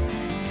future,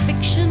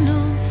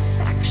 fictional,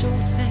 factual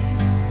thing.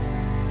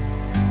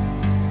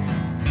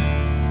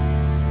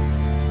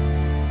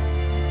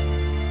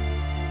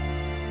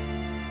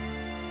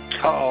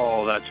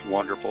 Oh, that's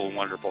wonderful,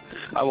 wonderful.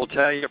 I will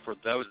tell you, for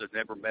those that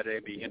never met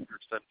Amy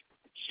Henderson,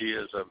 she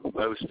is a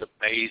most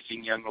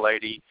amazing young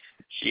lady.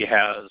 She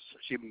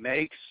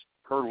makes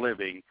her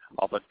living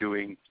off of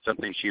doing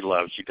something she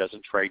loves. She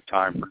doesn't trade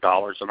time for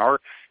dollars. And our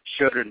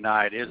show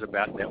tonight is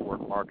about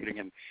network marketing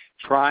and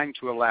trying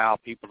to allow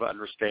people to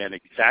understand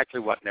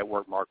exactly what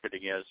network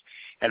marketing is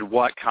and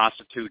what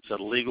constitutes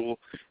a legal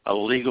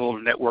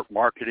network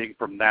marketing.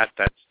 From that's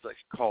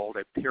called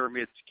a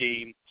pyramid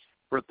scheme.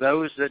 For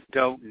those that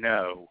don't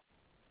know,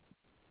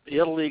 the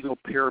illegal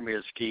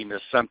pyramid scheme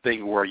is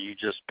something where you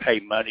just pay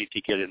money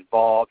to get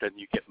involved and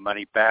you get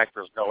money back.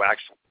 There's no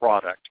actual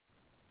product.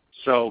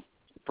 So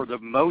for the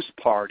most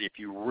part, if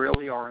you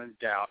really are in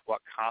doubt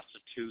what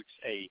constitutes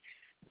a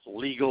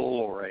legal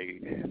or a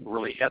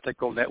really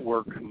ethical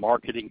network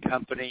marketing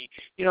company,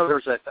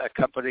 there's a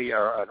company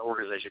or an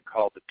organization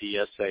called the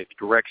DSA, the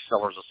Direct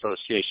Sellers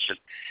Association.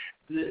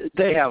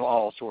 They have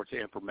all sorts of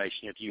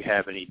information if you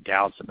have any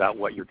doubts about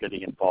what you're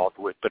getting involved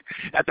with. But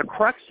at the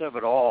crux of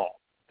it all,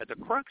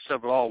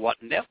 what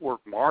network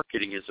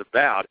marketing is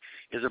about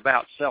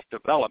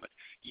self-development.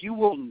 You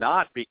will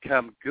not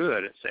become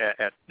good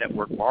at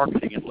network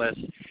marketing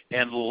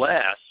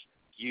unless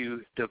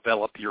you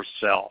develop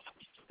yourself.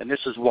 And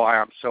this is why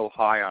I'm so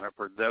high on it.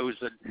 For those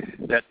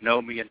that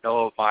know me and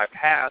know of my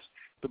past,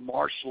 the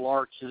martial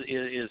arts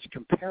is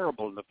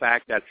comparable in the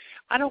fact that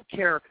I don't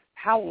care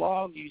how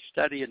long you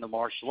study in the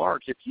martial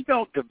arts. If you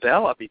don't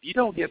develop, if you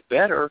don't get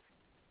better,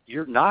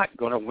 you're not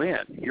going to win.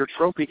 Your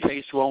trophy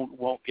case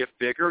won't get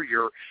bigger.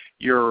 Your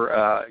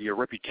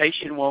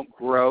reputation won't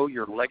grow.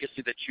 Your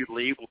legacy that you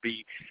leave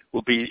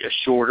will be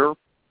shorter.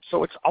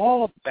 So it's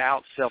all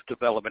about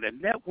self-development, and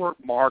network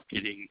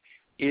marketing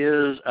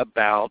is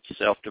about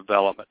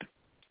self-development.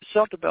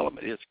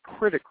 Self-development is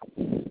critical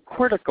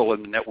critical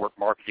in the network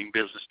marketing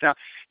business. Now,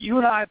 you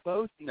and I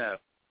both know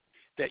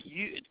that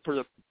for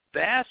the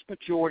vast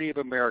majority of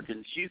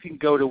Americans, you can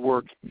go to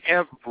work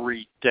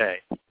every day,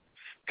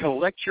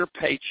 collect your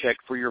paycheck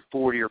for your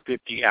 40 or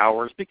 50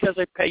 hours because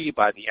they pay you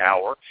by the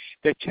hour.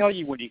 They tell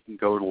you when you can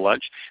go to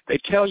lunch. They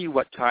tell you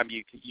what time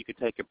you can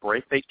take a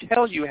break. They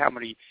tell you how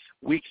many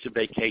weeks of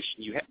vacation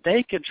you have.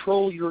 They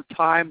control your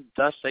time,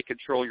 thus they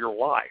control your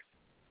life.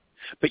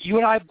 But you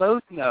and I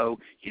both know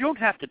you don't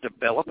have to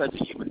develop as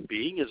a human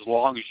being as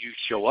long as you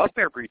show up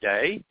every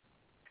day.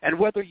 And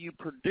whether you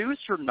produce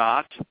or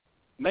not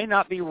may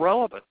not be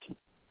relevant.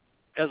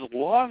 As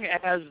long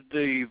as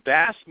the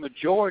vast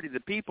majority of the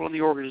people in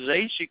the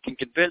organization can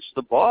convince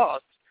the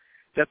boss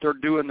that they're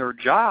doing their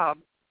job,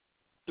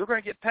 they're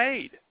going to get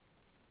paid.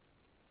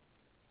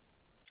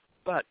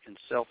 But in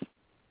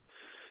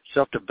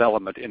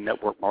self-development in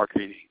network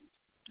marketing,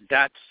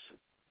 that's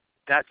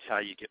how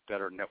you get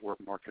better network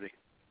marketing.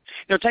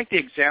 Take the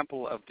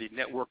example of the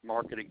network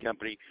marketing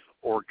company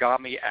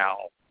Origami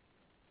Owl.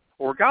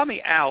 Origami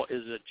Owl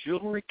is a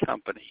jewelry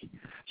company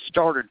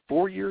started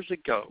 4 years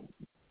ago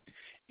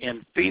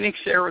in Phoenix,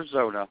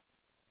 Arizona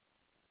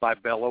by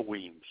Bella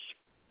Weems.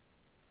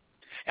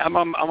 And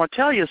I'm going to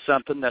tell you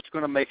something that's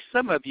going to make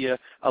some of you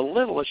a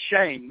little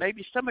ashamed,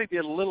 maybe some of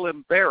you a little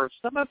embarrassed.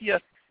 Some of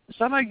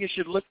you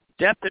should look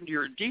deep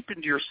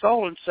into your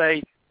soul and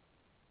say,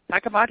 how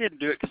come I didn't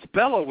do it? Because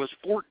Bella was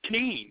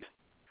 14.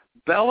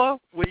 Bella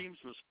Weems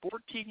was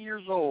 14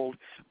 years old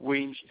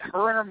when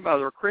her and her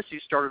mother, Chrissy,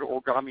 started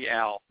Origami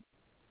Owl.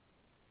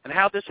 And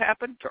how this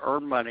happened? To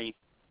earn money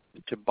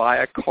to buy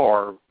a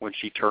car when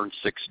she turned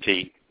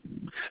 16.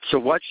 So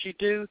what'd she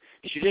do?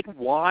 She didn't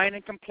whine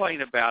and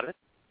complain about it.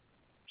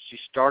 She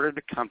started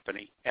a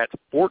company at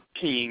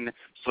 14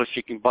 so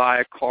she can buy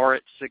a car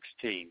at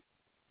 16.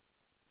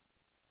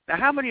 Now,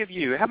 how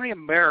many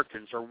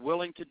Americans are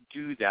willing to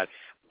do that?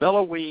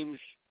 Bella Weems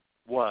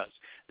was.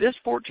 This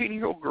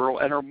 14-year-old girl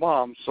and her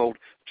mom sold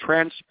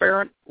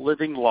transparent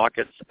living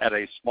lockets at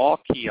a small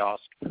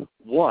kiosk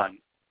one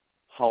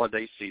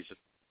holiday season.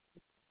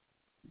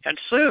 And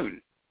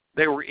soon,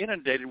 they were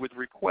inundated with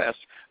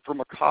requests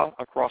from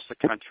across the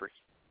country.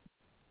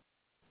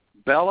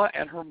 Bella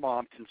and her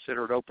mom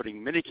considered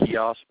opening mini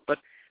kiosks, but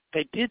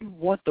they didn't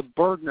want the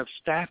burden of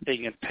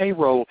staffing and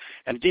payroll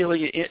and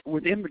dealing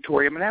with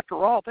inventory. I mean, after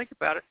all, think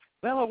about it.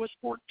 Bella was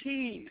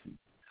 14.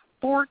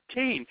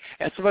 14.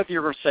 And some of you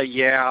are going to say,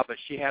 yeah, but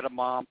she had a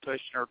mom pushing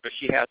her, but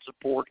she had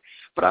support.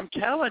 But I'm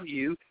telling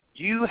you,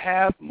 you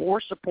have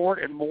more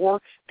support and more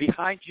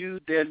behind you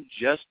than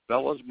just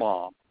Bella's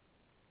mom.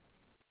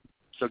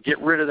 So get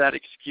rid of that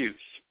excuse.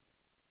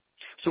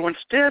 So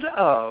instead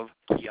of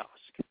kiosk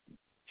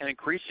and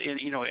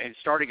and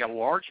starting a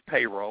large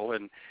payroll,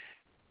 and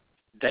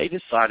they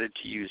decided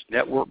to use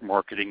network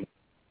marketing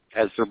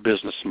as their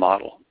business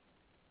model,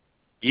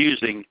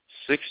 using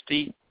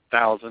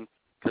 60,000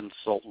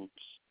 consultants.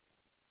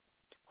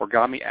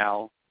 Origami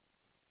Owl,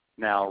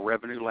 now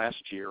revenue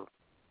last year.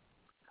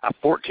 A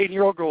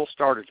 14-year-old girl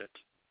started it.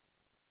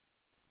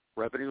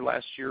 Revenue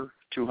last year,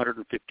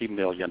 $250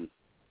 million.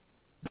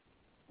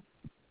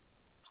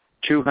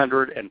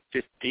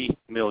 $250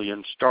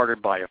 million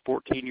started by a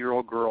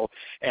 14-year-old girl,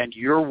 and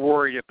you're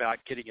worried about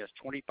getting a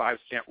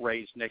 25-cent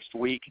raise next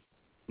week?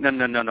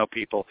 No,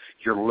 people.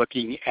 You're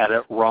looking at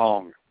it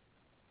wrong.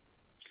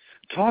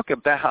 Talk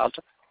about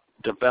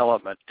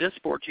development. This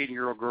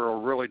 14-year-old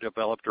girl really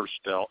developed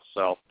herself.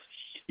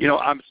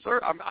 I'm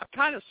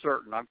kind of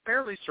certain. I'm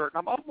fairly certain.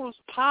 I'm almost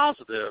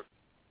positive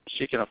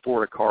she can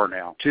afford a car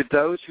now. To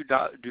those who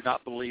do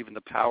not believe in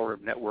the power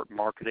of network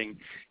marketing,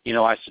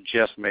 I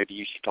suggest maybe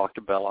you should talk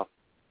to Bella.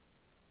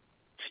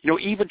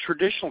 Even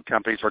traditional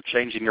companies are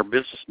changing their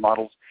business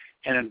models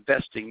and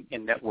investing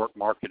in network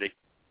marketing.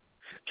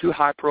 Two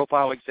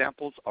high-profile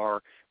examples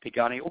are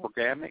Pagani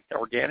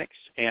Organics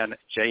and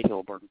J.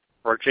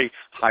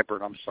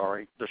 Hybrid,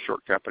 the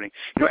short company.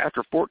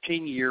 After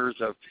 14 years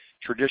of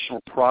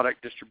traditional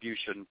product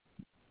distribution,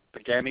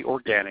 Pagani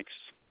Organics,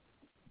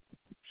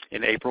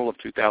 in April of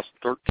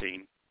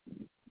 2013,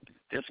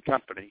 this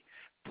company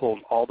pulled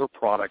all their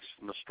products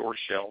from the store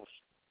shelves,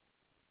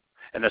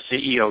 and the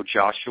CEO,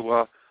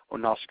 Joshua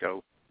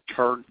Onosco,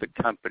 turned the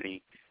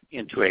company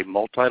into a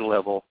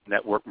multi-level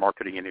network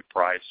marketing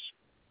enterprise.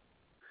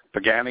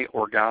 Pagani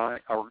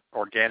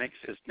Organics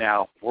is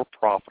now more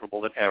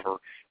profitable than ever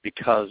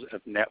because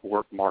of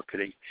network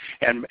marketing.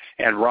 And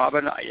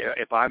Robin,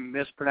 if I'm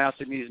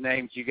mispronouncing these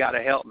names, you got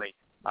to help me.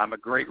 I'm a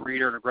great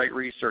reader and a great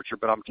researcher,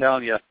 but I'm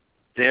telling you,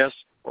 this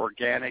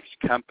organics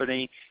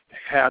company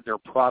had their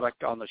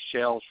product on the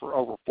shelves for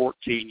over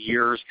 14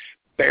 years,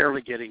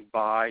 barely getting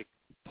by,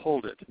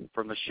 pulled it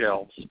from the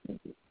shelves,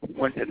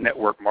 went to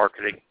network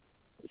marketing.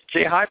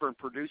 J. Hybrid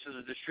produces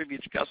and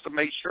distributes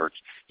custom-made shirts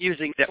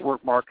using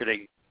network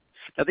marketing.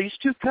 Now, these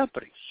two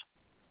companies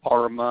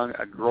are among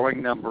a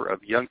growing number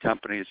of young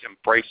companies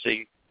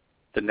embracing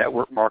the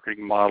network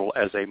marketing model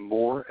as a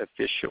more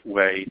efficient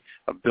way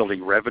of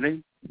building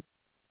revenue,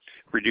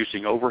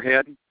 reducing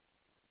overhead,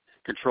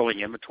 controlling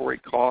inventory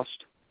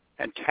cost,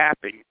 and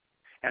tapping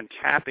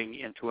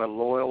into a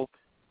loyal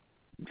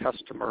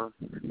customer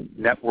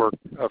network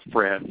of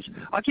friends.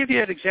 I'll give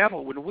you an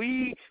example. When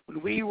we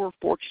were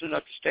fortunate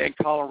enough to stay in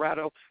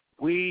Colorado,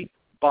 we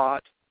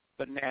bought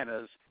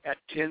bananas at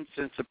 10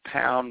 cents a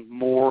pound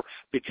more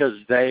because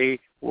they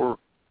were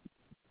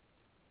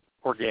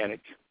organic.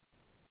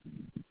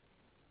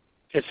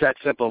 It's that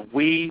simple.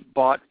 We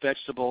bought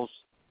vegetables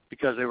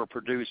because they were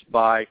produced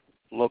by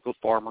local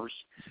farmers.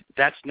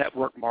 That's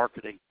network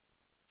marketing.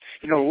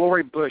 You know,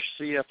 Lori Bush,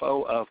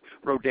 CFO of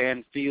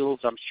Rodan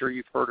Fields, I'm sure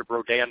you've heard of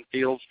Rodan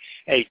Fields,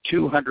 a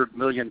 $200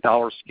 million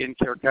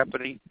skincare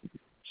company,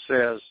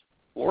 says,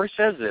 Lori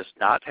says this,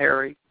 not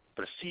Harry,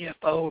 but a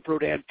CFO of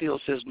Rodan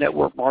Fields says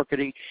network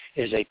marketing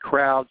is a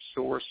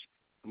crowdsourced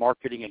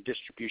marketing and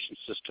distribution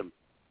system,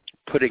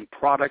 putting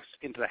products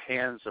into the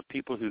hands of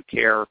people who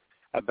care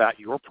about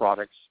your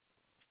products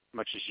as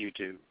much as you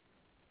do.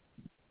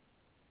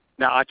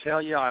 Now, I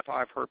tell you,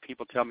 I've heard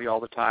people tell me all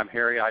the time,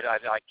 Harry, I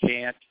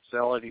can't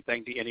sell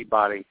anything to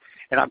anybody.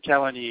 And I'm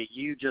telling you,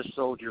 you just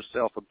sold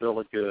yourself a bill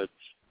of goods.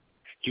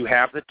 You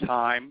have the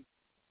time.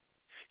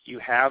 You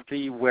have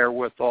the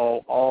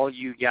wherewithal. All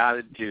you got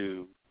to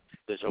do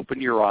is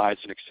open your eyes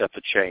and accept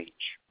the change.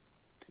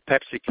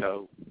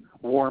 PepsiCo,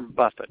 Warren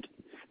Buffett.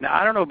 Now,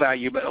 I don't know about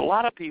you, but a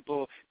lot of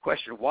people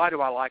question, why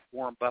do I like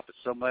Warren Buffett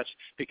so much?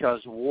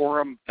 Because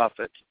Warren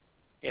Buffett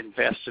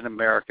invests in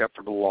America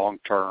for the long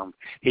term.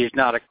 He's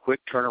not a quick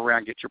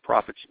turnaround, get your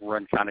profits and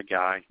run kind of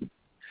guy.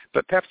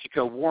 But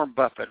PepsiCo, Warren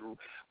Buffett,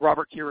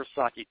 Robert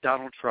Kiyosaki,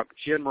 Donald Trump,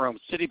 Jim Rome,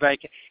 Citibank,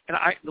 and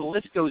the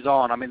list goes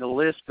on. I mean, the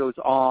list goes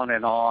on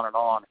and on and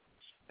on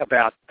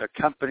about the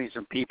companies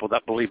and people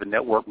that believe in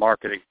network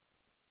marketing.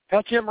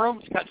 Hell, Jim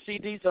Rome's got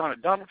CDs on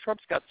it. Donald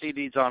Trump's got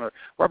CDs on it.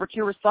 Robert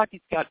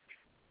Kiyosaki's got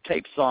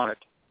tapes on it.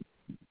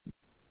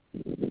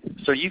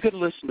 So you can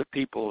listen to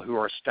people who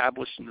are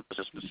established in the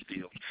business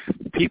field,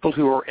 people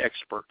who are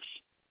experts,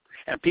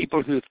 and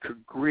people who have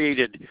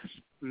created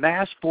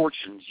mass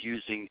fortunes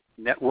using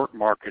network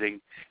marketing,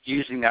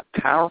 using that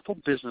powerful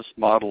business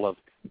model of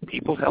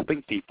people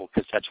helping people,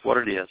 because that's what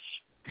it is.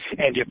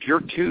 And if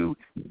you're too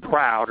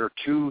proud or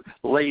too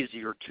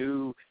lazy or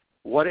too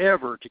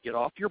whatever to get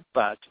off your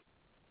butt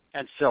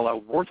and sell a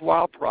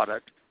worthwhile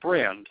product,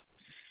 friend,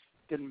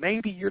 then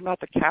maybe you're not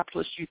the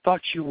capitalist you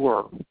thought you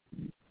were.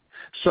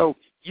 So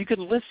you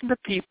can listen to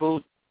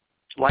people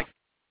like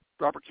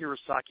Robert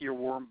Kiyosaki or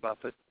Warren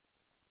Buffett,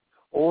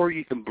 or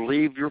you can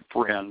believe your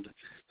friend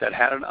that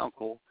had an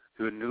uncle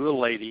who knew a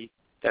lady,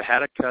 that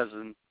had a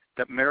cousin,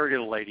 that married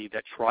a lady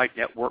that tried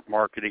network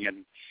marketing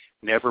and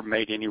never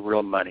made any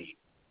real money.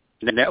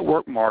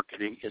 Network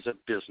marketing is a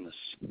business,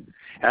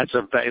 and it's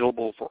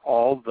available for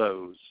all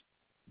those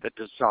that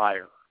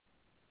desire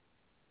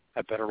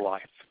a better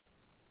life.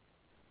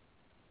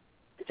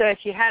 So if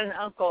you had an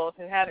uncle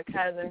who had a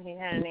cousin who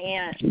had an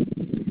aunt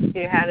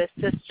who had a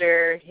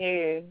sister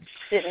who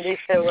didn't do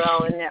so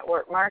well in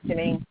network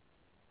marketing,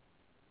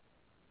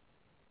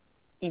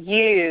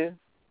 you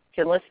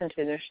can listen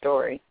to their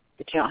story,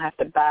 but you don't have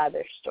to buy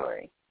their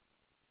story.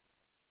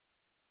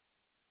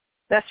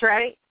 That's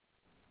right?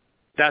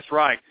 That's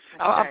right.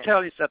 Okay. I'll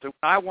tell you something.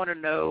 I want to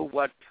know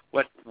what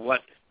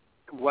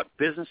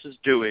business is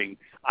doing.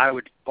 I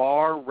would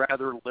far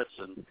rather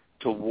listen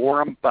to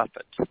Warren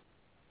Buffett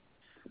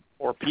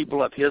or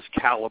people of his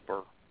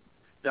caliber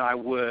than I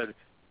would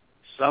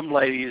some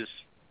lady's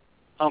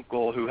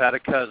uncle who had a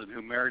cousin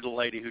who married a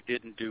lady who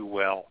didn't do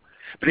well.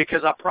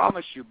 Because I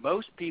promise you,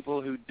 most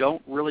people who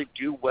don't really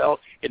do well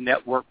in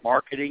network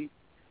marketing,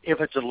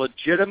 if it's a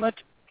legitimate,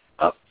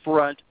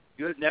 upfront,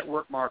 good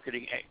network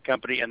marketing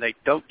company and they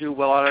don't do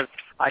well on it,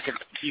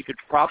 you could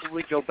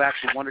probably go back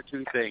to one or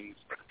two things.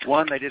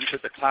 One, they didn't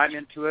put the time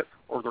into it,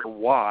 or their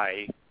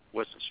why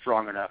wasn't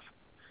strong enough.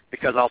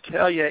 Because I'll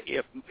tell you,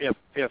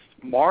 if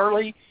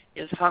Marley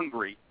is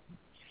hungry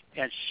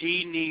and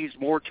she needs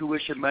more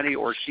tuition money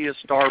or she is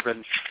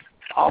starving,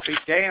 I'll be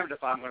damned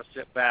if I'm going to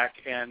sit back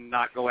and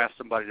not go ask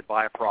somebody to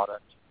buy a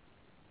product.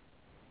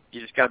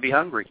 You just got to be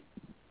hungry.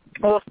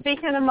 Well,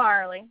 speaking of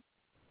Marley,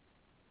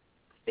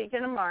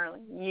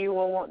 you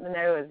will want to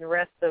know, as the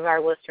rest of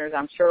our listeners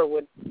I'm sure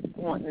would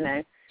want to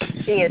know,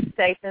 she is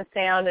safe and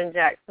sound in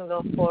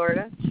Jacksonville,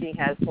 Florida. She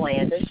has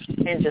landed,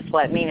 and just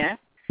let me know.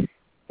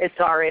 It's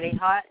already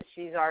hot.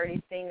 She's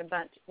already seen a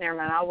bunch. Never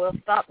mind, I will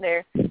stop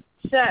there.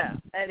 So,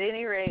 at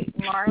any rate,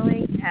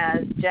 Marley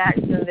has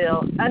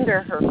Jacksonville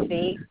under her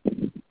feet,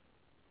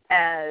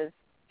 as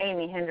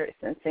Amy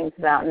Hendrickson sings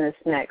about in this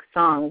next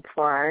song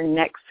for our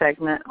next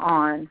segment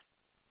on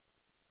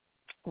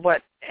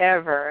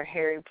whatever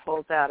Harry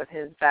pulls out of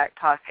his back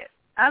pocket.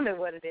 I know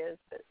what it is,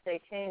 but stay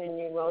tuned and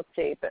you will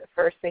too. But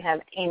first we have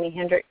Amy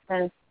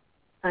Hendrickson,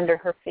 Under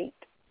Her Feet.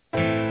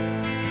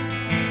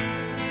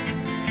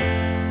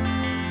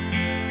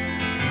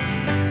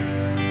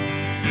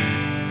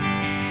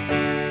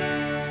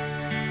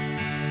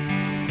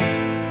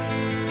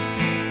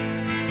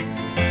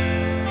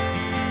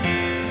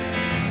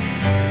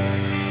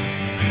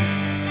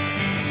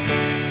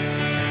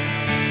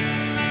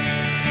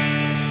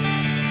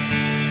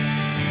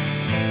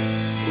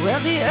 Well,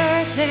 the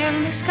earth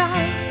and the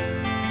sky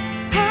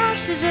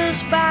passes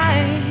us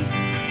by,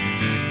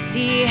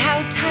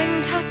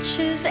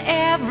 touches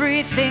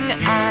everything.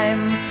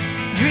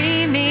 I'm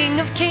dreaming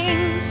of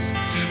kings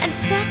and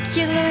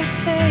secular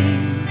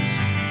things,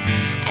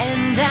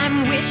 and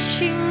I'm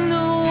wishing the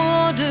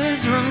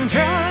waters run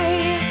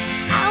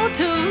dry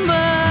out of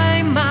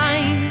my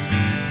mind.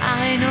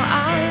 I know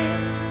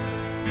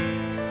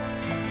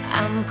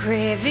I'm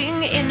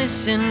craving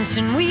innocence,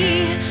 and we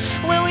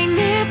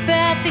nip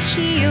at the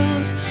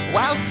heels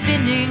while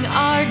spinning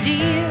our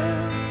deals.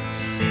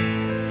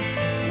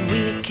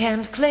 We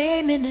can't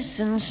claim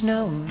innocence,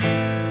 no.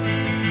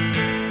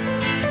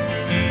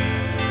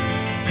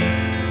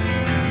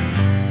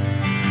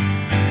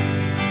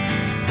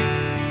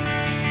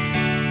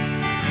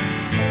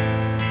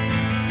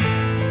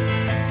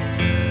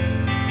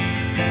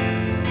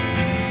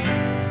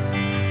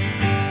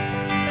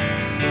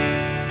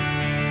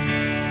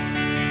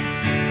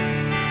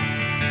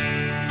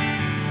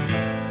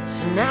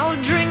 Now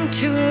I'll drink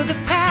to the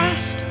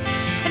past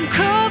and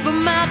cover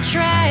my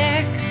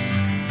tracks,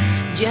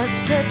 just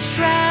to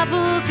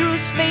travel through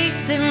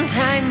space and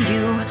time.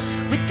 You,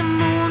 with the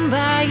moon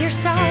by your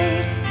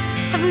side,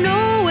 have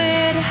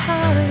nowhere to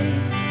hide.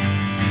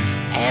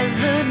 As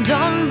the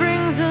dawn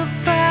brings the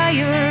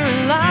fire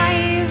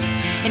alive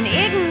and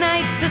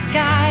ignites the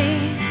sky,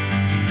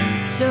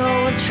 so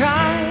I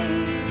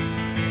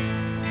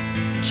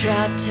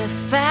tried to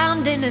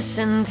find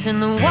innocence in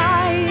the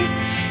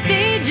white.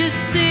 They just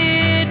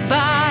sit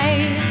by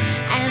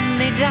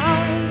and they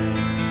die.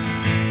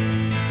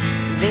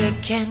 They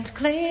can't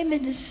claim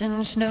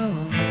innocence,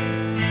 no.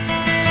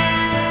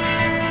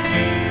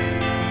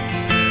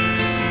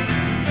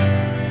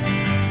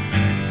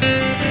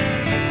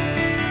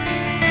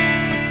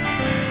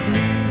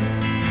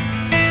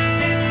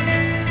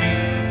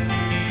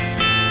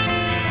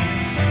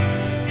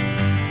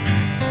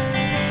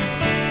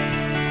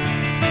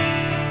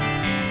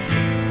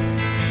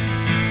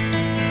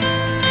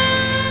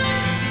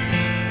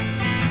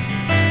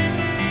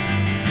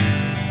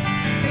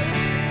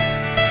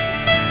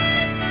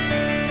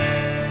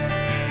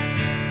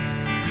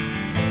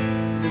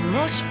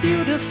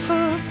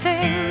 Beautiful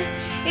thing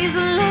is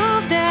a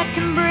love that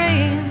can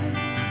bring,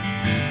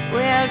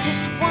 well,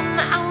 just 1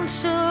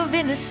 ounce of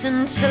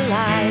innocence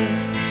alive,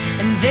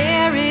 and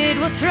there it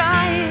will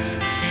thrive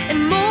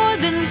and more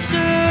than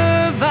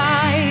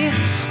survive.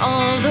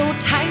 Although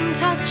time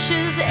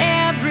touches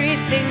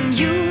everything,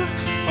 you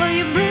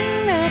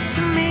bring that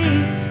to me,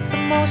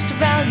 the most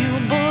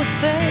valuable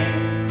thing.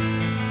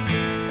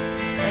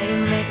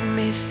 You make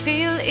me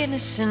feel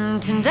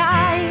innocent, and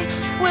I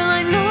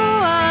know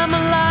I'm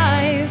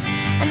alive,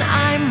 and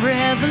I'm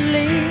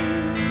reveling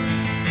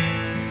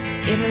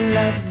in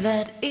love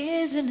that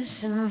is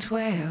innocent.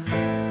 Well,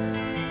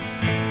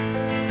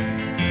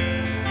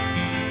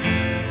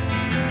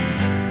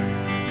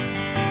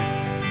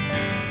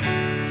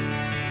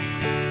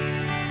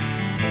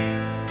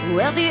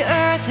 the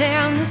earth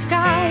and the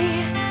sky,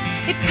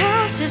 it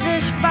passes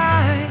us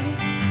by.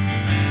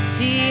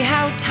 See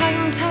how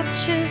time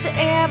touches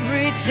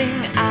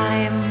everything.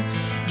 I'm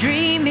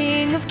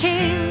dreaming of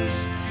kings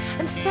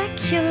and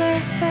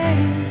secular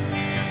things,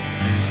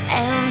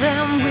 and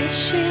I'm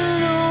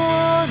wishing the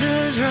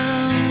waters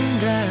run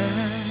dry.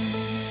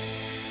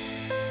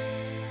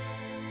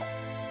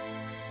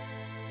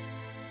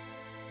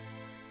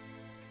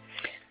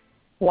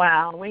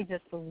 Wow, we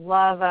just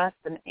love us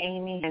an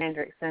Amy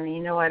Hendrickson.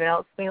 You know what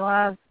else we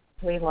love?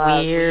 We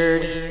love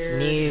Weird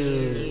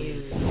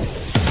News.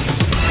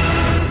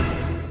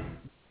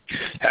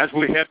 As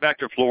we head back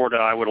to Florida,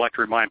 I would like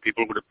to remind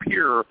people it would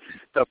appear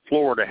that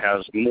Florida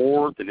has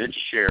more than its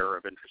share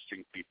of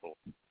interesting people.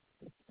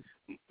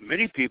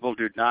 Many people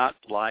do not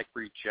like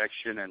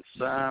rejection, and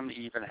some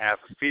even have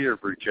a fear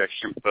of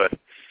rejection, but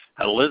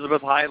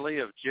Elizabeth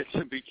Hiley of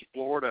Jensen Beach,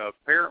 Florida,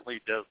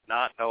 apparently does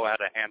not know how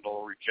to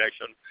handle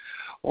rejection,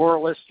 or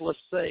let's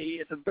say,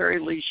 at the very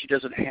least, she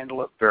doesn't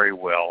handle it very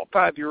well. A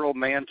 5-year-old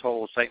man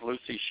told St.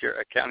 Lucie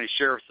County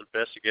Sheriff's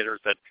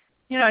investigators that,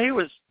 he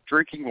was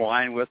drinking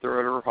wine with her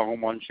at her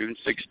home on June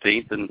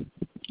 16th, and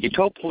he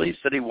told police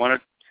that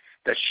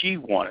she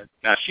wanted,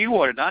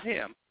 not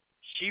him,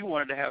 she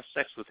wanted to have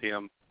sex with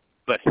him,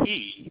 but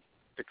he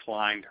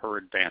declined her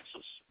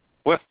advances.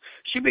 Well,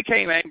 she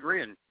became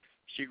angry, and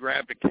she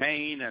grabbed a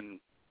cane and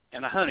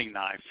a hunting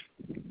knife,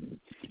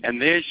 and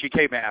then she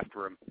came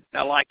after him.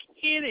 Now, like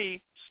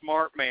any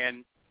smart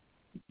man,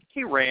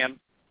 he ran.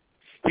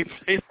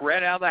 He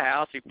ran out of the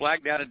house. He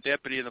flagged down a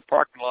deputy in the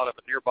parking lot of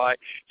a nearby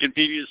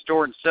convenience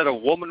store and said a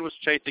woman was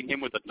chasing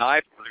him with a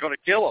knife and was going to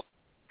kill him.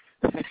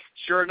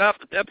 Sure enough,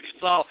 the deputy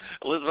saw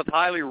Elizabeth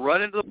Hiley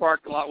run into the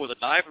parking lot with a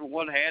knife in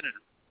one hand and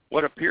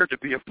what appeared to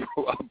be a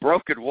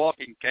broken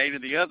walking cane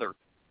in the other.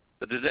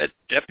 The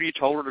deputy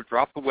told her to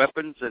drop the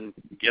weapons and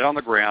get on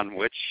the ground,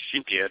 which she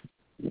did.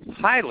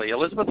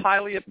 Elizabeth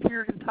Hiley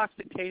appeared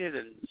intoxicated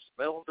and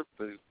smelled of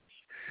food.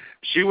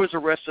 She was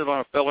arrested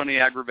on a felony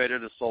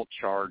aggravated assault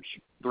charge.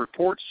 The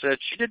report said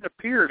she didn't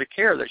appear to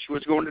care that she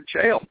was going to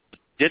jail.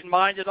 Didn't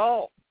mind at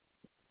all.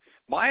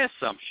 My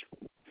assumption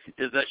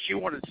is that she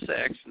wanted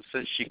sex, and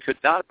since she could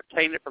not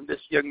obtain it from this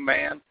young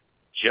man,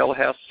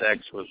 jailhouse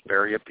sex was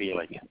very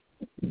appealing.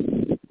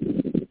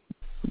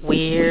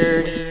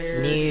 Weird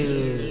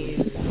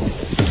news.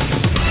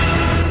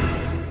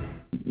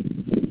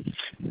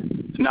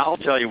 Now, I'll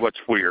tell you what's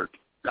weird.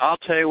 I'll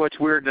tell you what's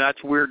weird, and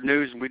that's weird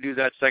news, and we do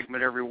that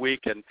segment every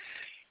week, and,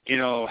 you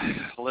know,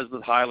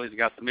 Elizabeth Hiley's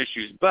got some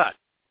issues, but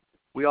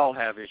we all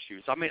have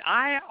issues. I mean,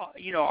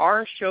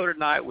 our show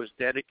tonight was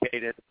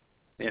dedicated,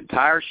 the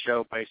entire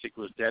show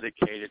basically was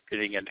dedicated to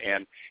getting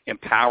and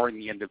empowering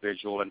the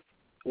individual, and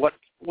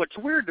what's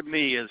weird to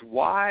me is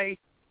why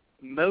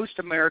most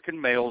American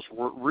males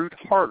root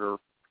harder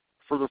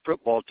for the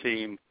football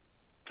team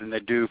than they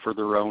do for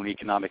their own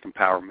economic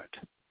empowerment.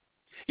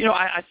 You know,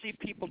 I see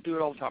people do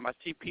it all the time. I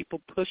see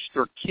people push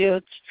their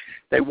kids.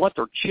 They want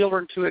their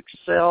children to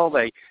excel.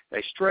 They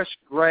stress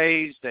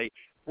grades. They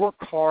work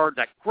hard,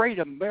 that great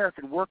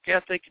American work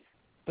ethic,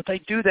 but they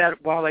do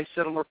that while they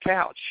sit on their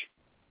couch.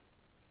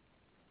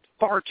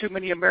 Far too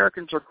many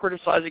Americans are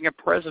criticizing a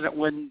president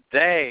when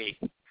they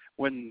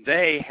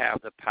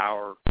have the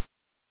power to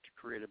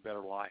create a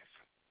better life.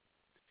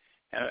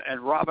 And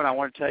Robin, I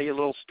want to tell you a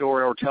little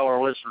story, or tell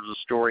our listeners a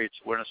story. It's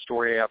a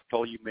story I've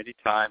told you many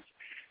times.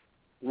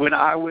 When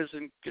I was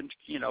in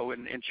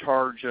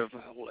charge of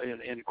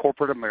in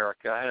corporate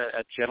America, I had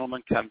a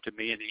gentleman come to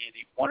me and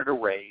he wanted a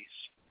raise.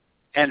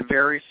 And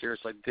very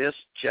seriously, this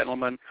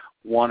gentleman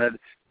wanted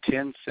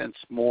 10 cents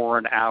more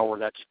an hour.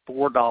 That's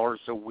 $4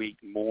 a week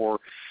more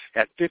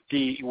at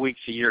 50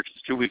 weeks a year. It's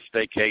 2 weeks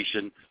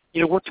vacation.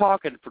 You know, we're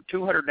talking for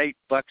 $208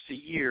 a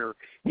year.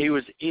 He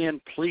was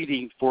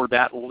pleading for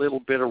that little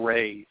bit of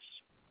raise.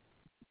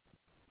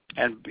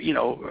 And, you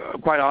know,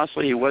 quite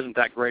honestly, he wasn't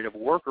that great of a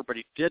worker, but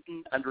he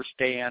didn't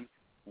understand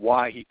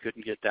why he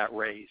couldn't get that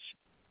raise.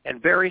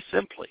 And very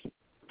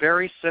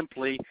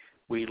simply,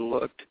 we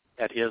looked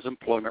at his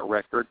employment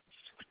record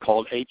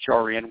called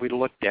HRN. We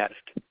looked at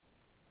it.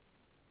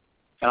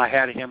 And I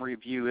had him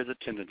review his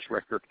attendance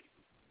record.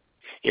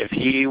 If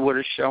he would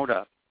have shown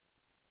up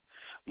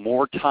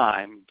more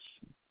times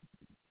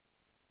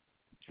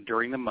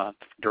during the month,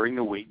 during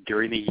the week,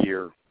 during the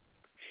year,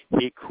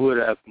 he could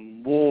have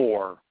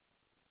more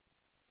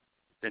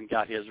than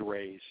got his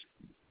raise.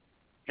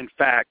 In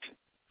fact,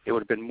 it would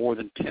have been more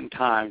than 10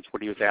 times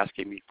what he was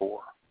asking me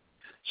for.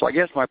 So I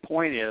guess my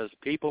point is,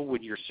 people,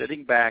 when you're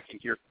sitting back and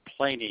you're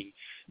complaining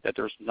that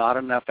there's not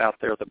enough out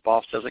there, the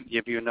boss doesn't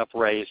give you enough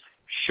raise,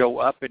 show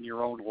up in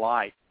your own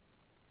life.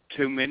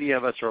 Too many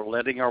of us are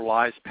letting our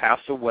lives pass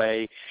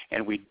away,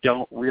 and we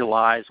don't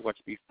realize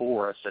what's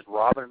before us. And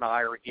Robin and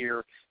I are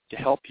here to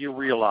help you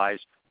realize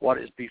what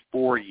is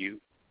before you.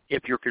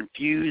 If you're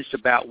confused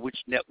about which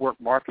network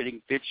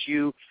marketing fits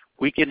you,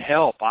 we can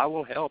help. I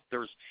will help.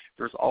 There's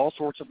all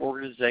sorts of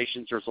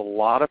organizations. There's a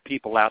lot of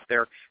people out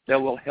there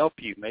that will help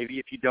you. Maybe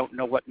if you don't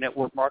know what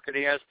network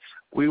marketing is,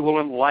 we will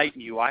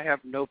enlighten you. I have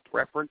no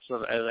preference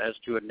as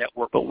to a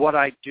network, but what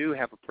I do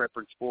have a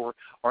preference for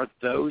are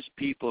those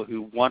people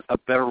who want a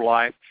better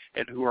life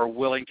and who are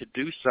willing to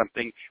do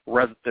something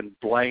rather than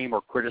blame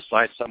or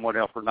criticize someone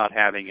else for not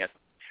having it.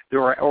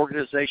 There are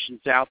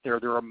organizations out there.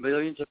 There are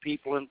millions of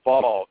people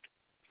involved.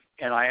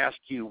 And I ask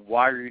you,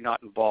 why are you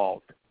not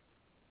involved?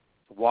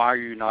 Why are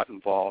you not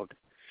involved?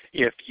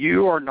 If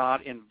you are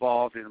not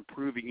involved in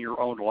improving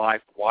your own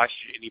life, why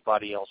should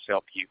anybody else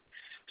help you?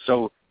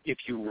 So if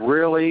you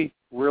really,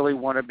 really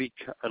want to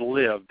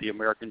live the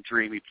American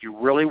dream, if you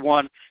really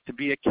want to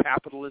be a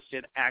capitalist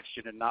in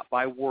action and not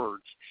by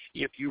words,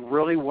 if you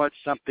really want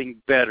something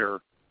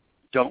better,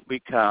 don't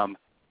become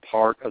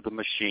part of the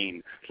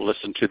machine.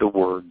 Listen to the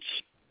words.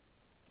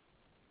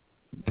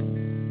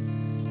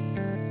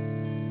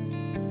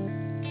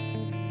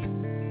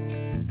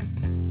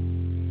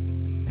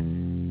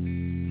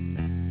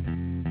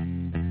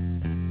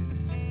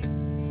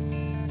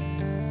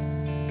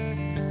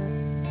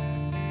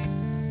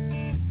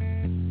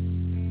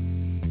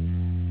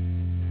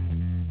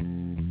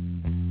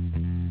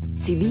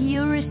 See the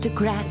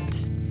aristocrat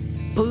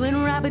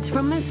pulling rabbits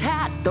from his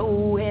hat.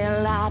 Oh,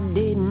 well, I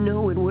didn't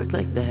know it worked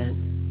like that.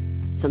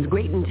 Sounds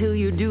great until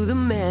you do the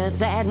math.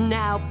 And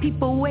now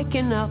people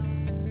waking up,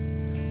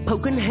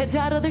 poking heads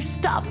out of their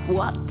stuff.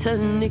 What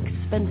an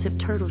expensive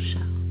turtle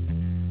shell.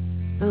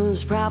 Oh,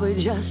 it's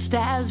probably just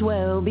as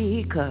well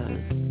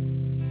because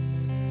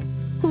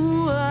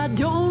I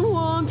don't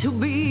want to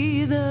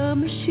be the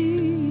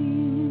machine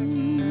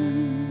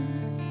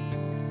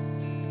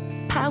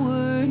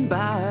powered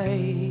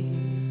by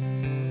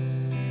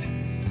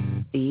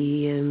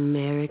the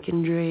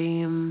American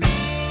dream.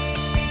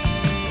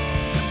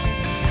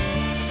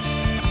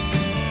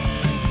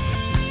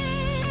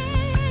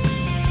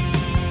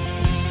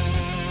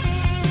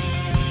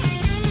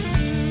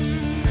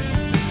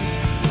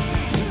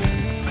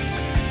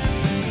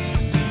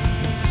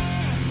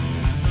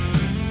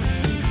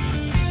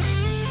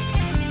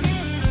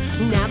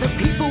 Now the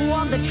people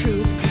want the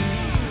truth,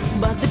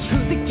 but the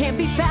truth that can't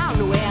be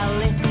found,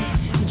 well, it's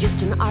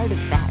just an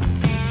artifact,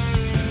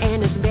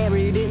 and it's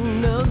buried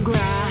in the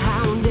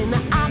ground, and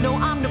I know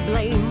I'm to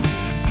blame.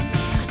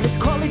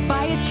 Let's call it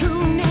by its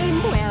true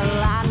name.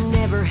 Well, I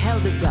never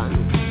held a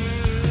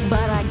gun,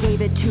 but I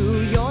gave it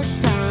to your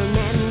son,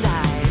 and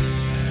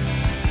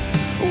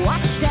I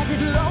watched as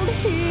it rolled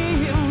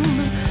him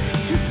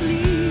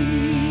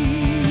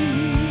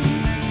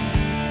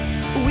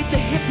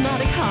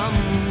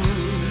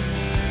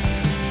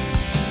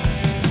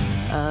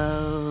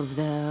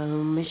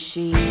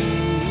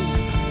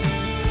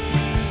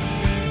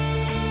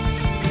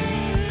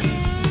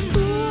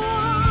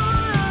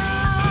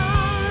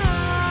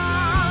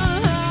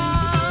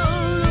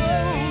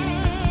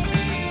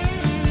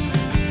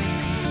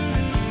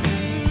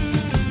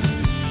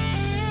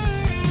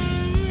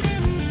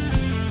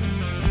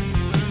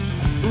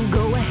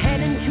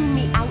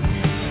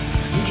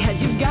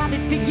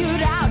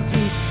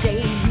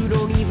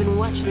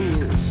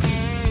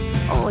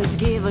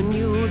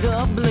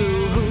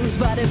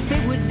if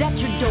it was at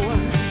your door?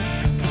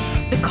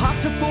 The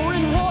cost of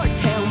foreign war,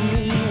 tell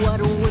me,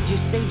 what would you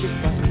say just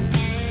then?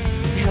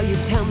 Hell, you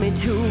tell me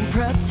to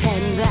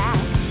pretend that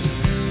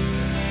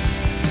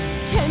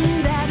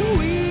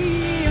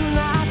we're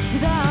not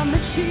the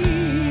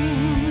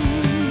machine,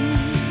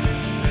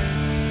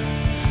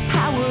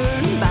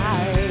 powered by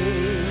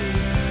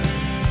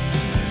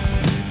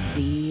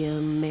the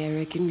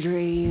American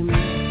dream.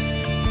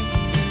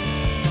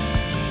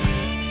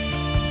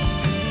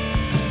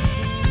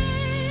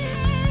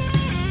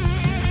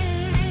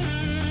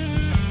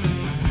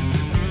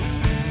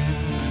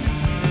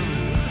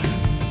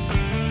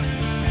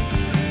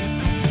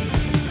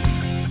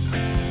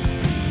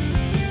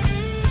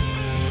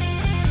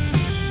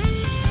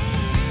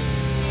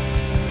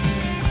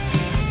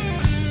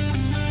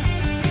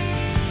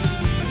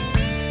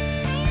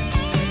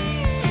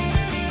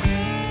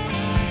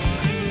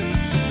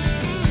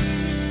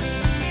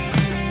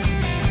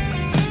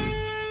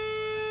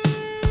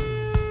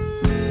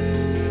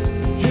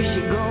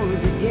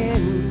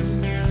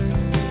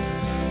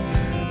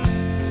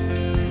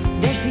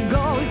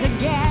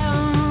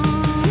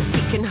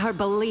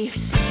 Beliefs.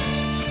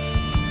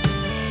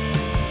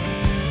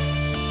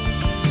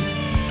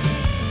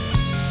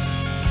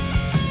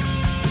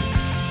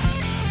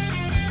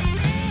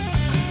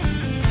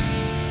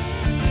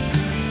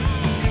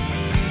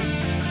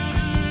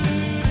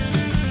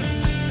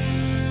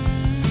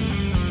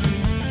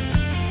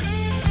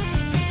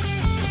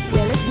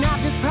 Well, it's not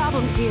just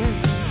problems here.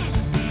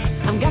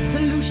 I've got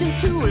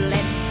solutions too.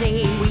 Let's say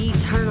we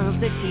turn off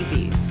the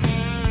TV.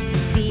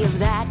 See if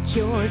that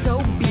cures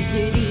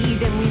obesity.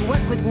 Then we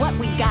work with what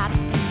we got,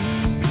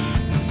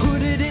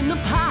 put it in the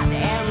pot,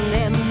 and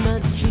then the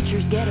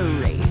teachers get a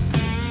raise.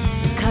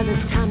 'Cause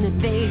it's time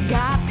that they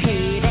got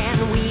paid,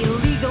 and we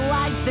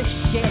legalize the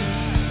shit.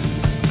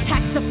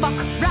 Tax the fuck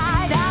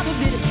right out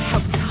of it. It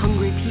helps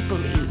hungry people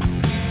eat.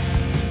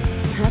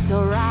 That's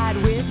alright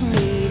with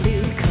me,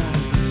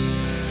 because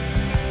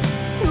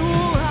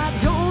no, I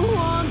don't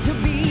want to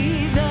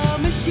be the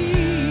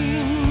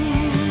machine,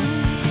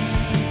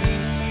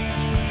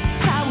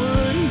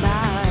 powered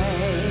by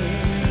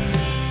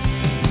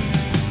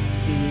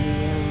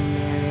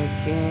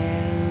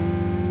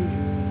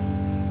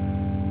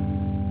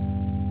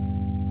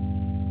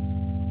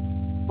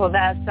Well,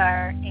 that's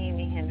our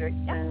Amy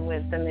Hendrickson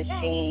with The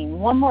Machine.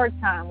 One more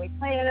time. We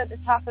play it at the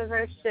top of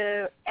our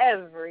show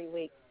every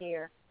week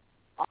here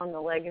on the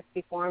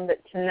Legacy Forum,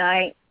 but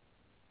tonight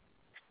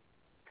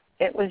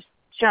it was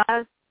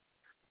just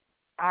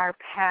our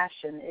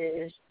passion. It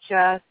is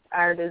just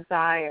our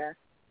desire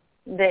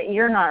that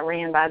you're not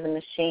ran by the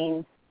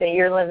machine, that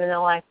you're living the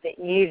life that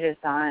you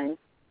designed.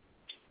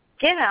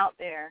 Get out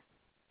there.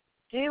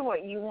 Do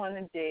what you want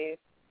to do.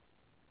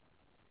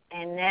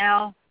 And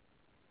now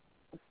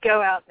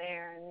go out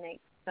there and make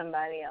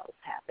somebody else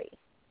happy.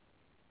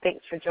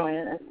 Thanks for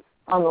joining us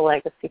on the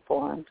Legacy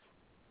Forum.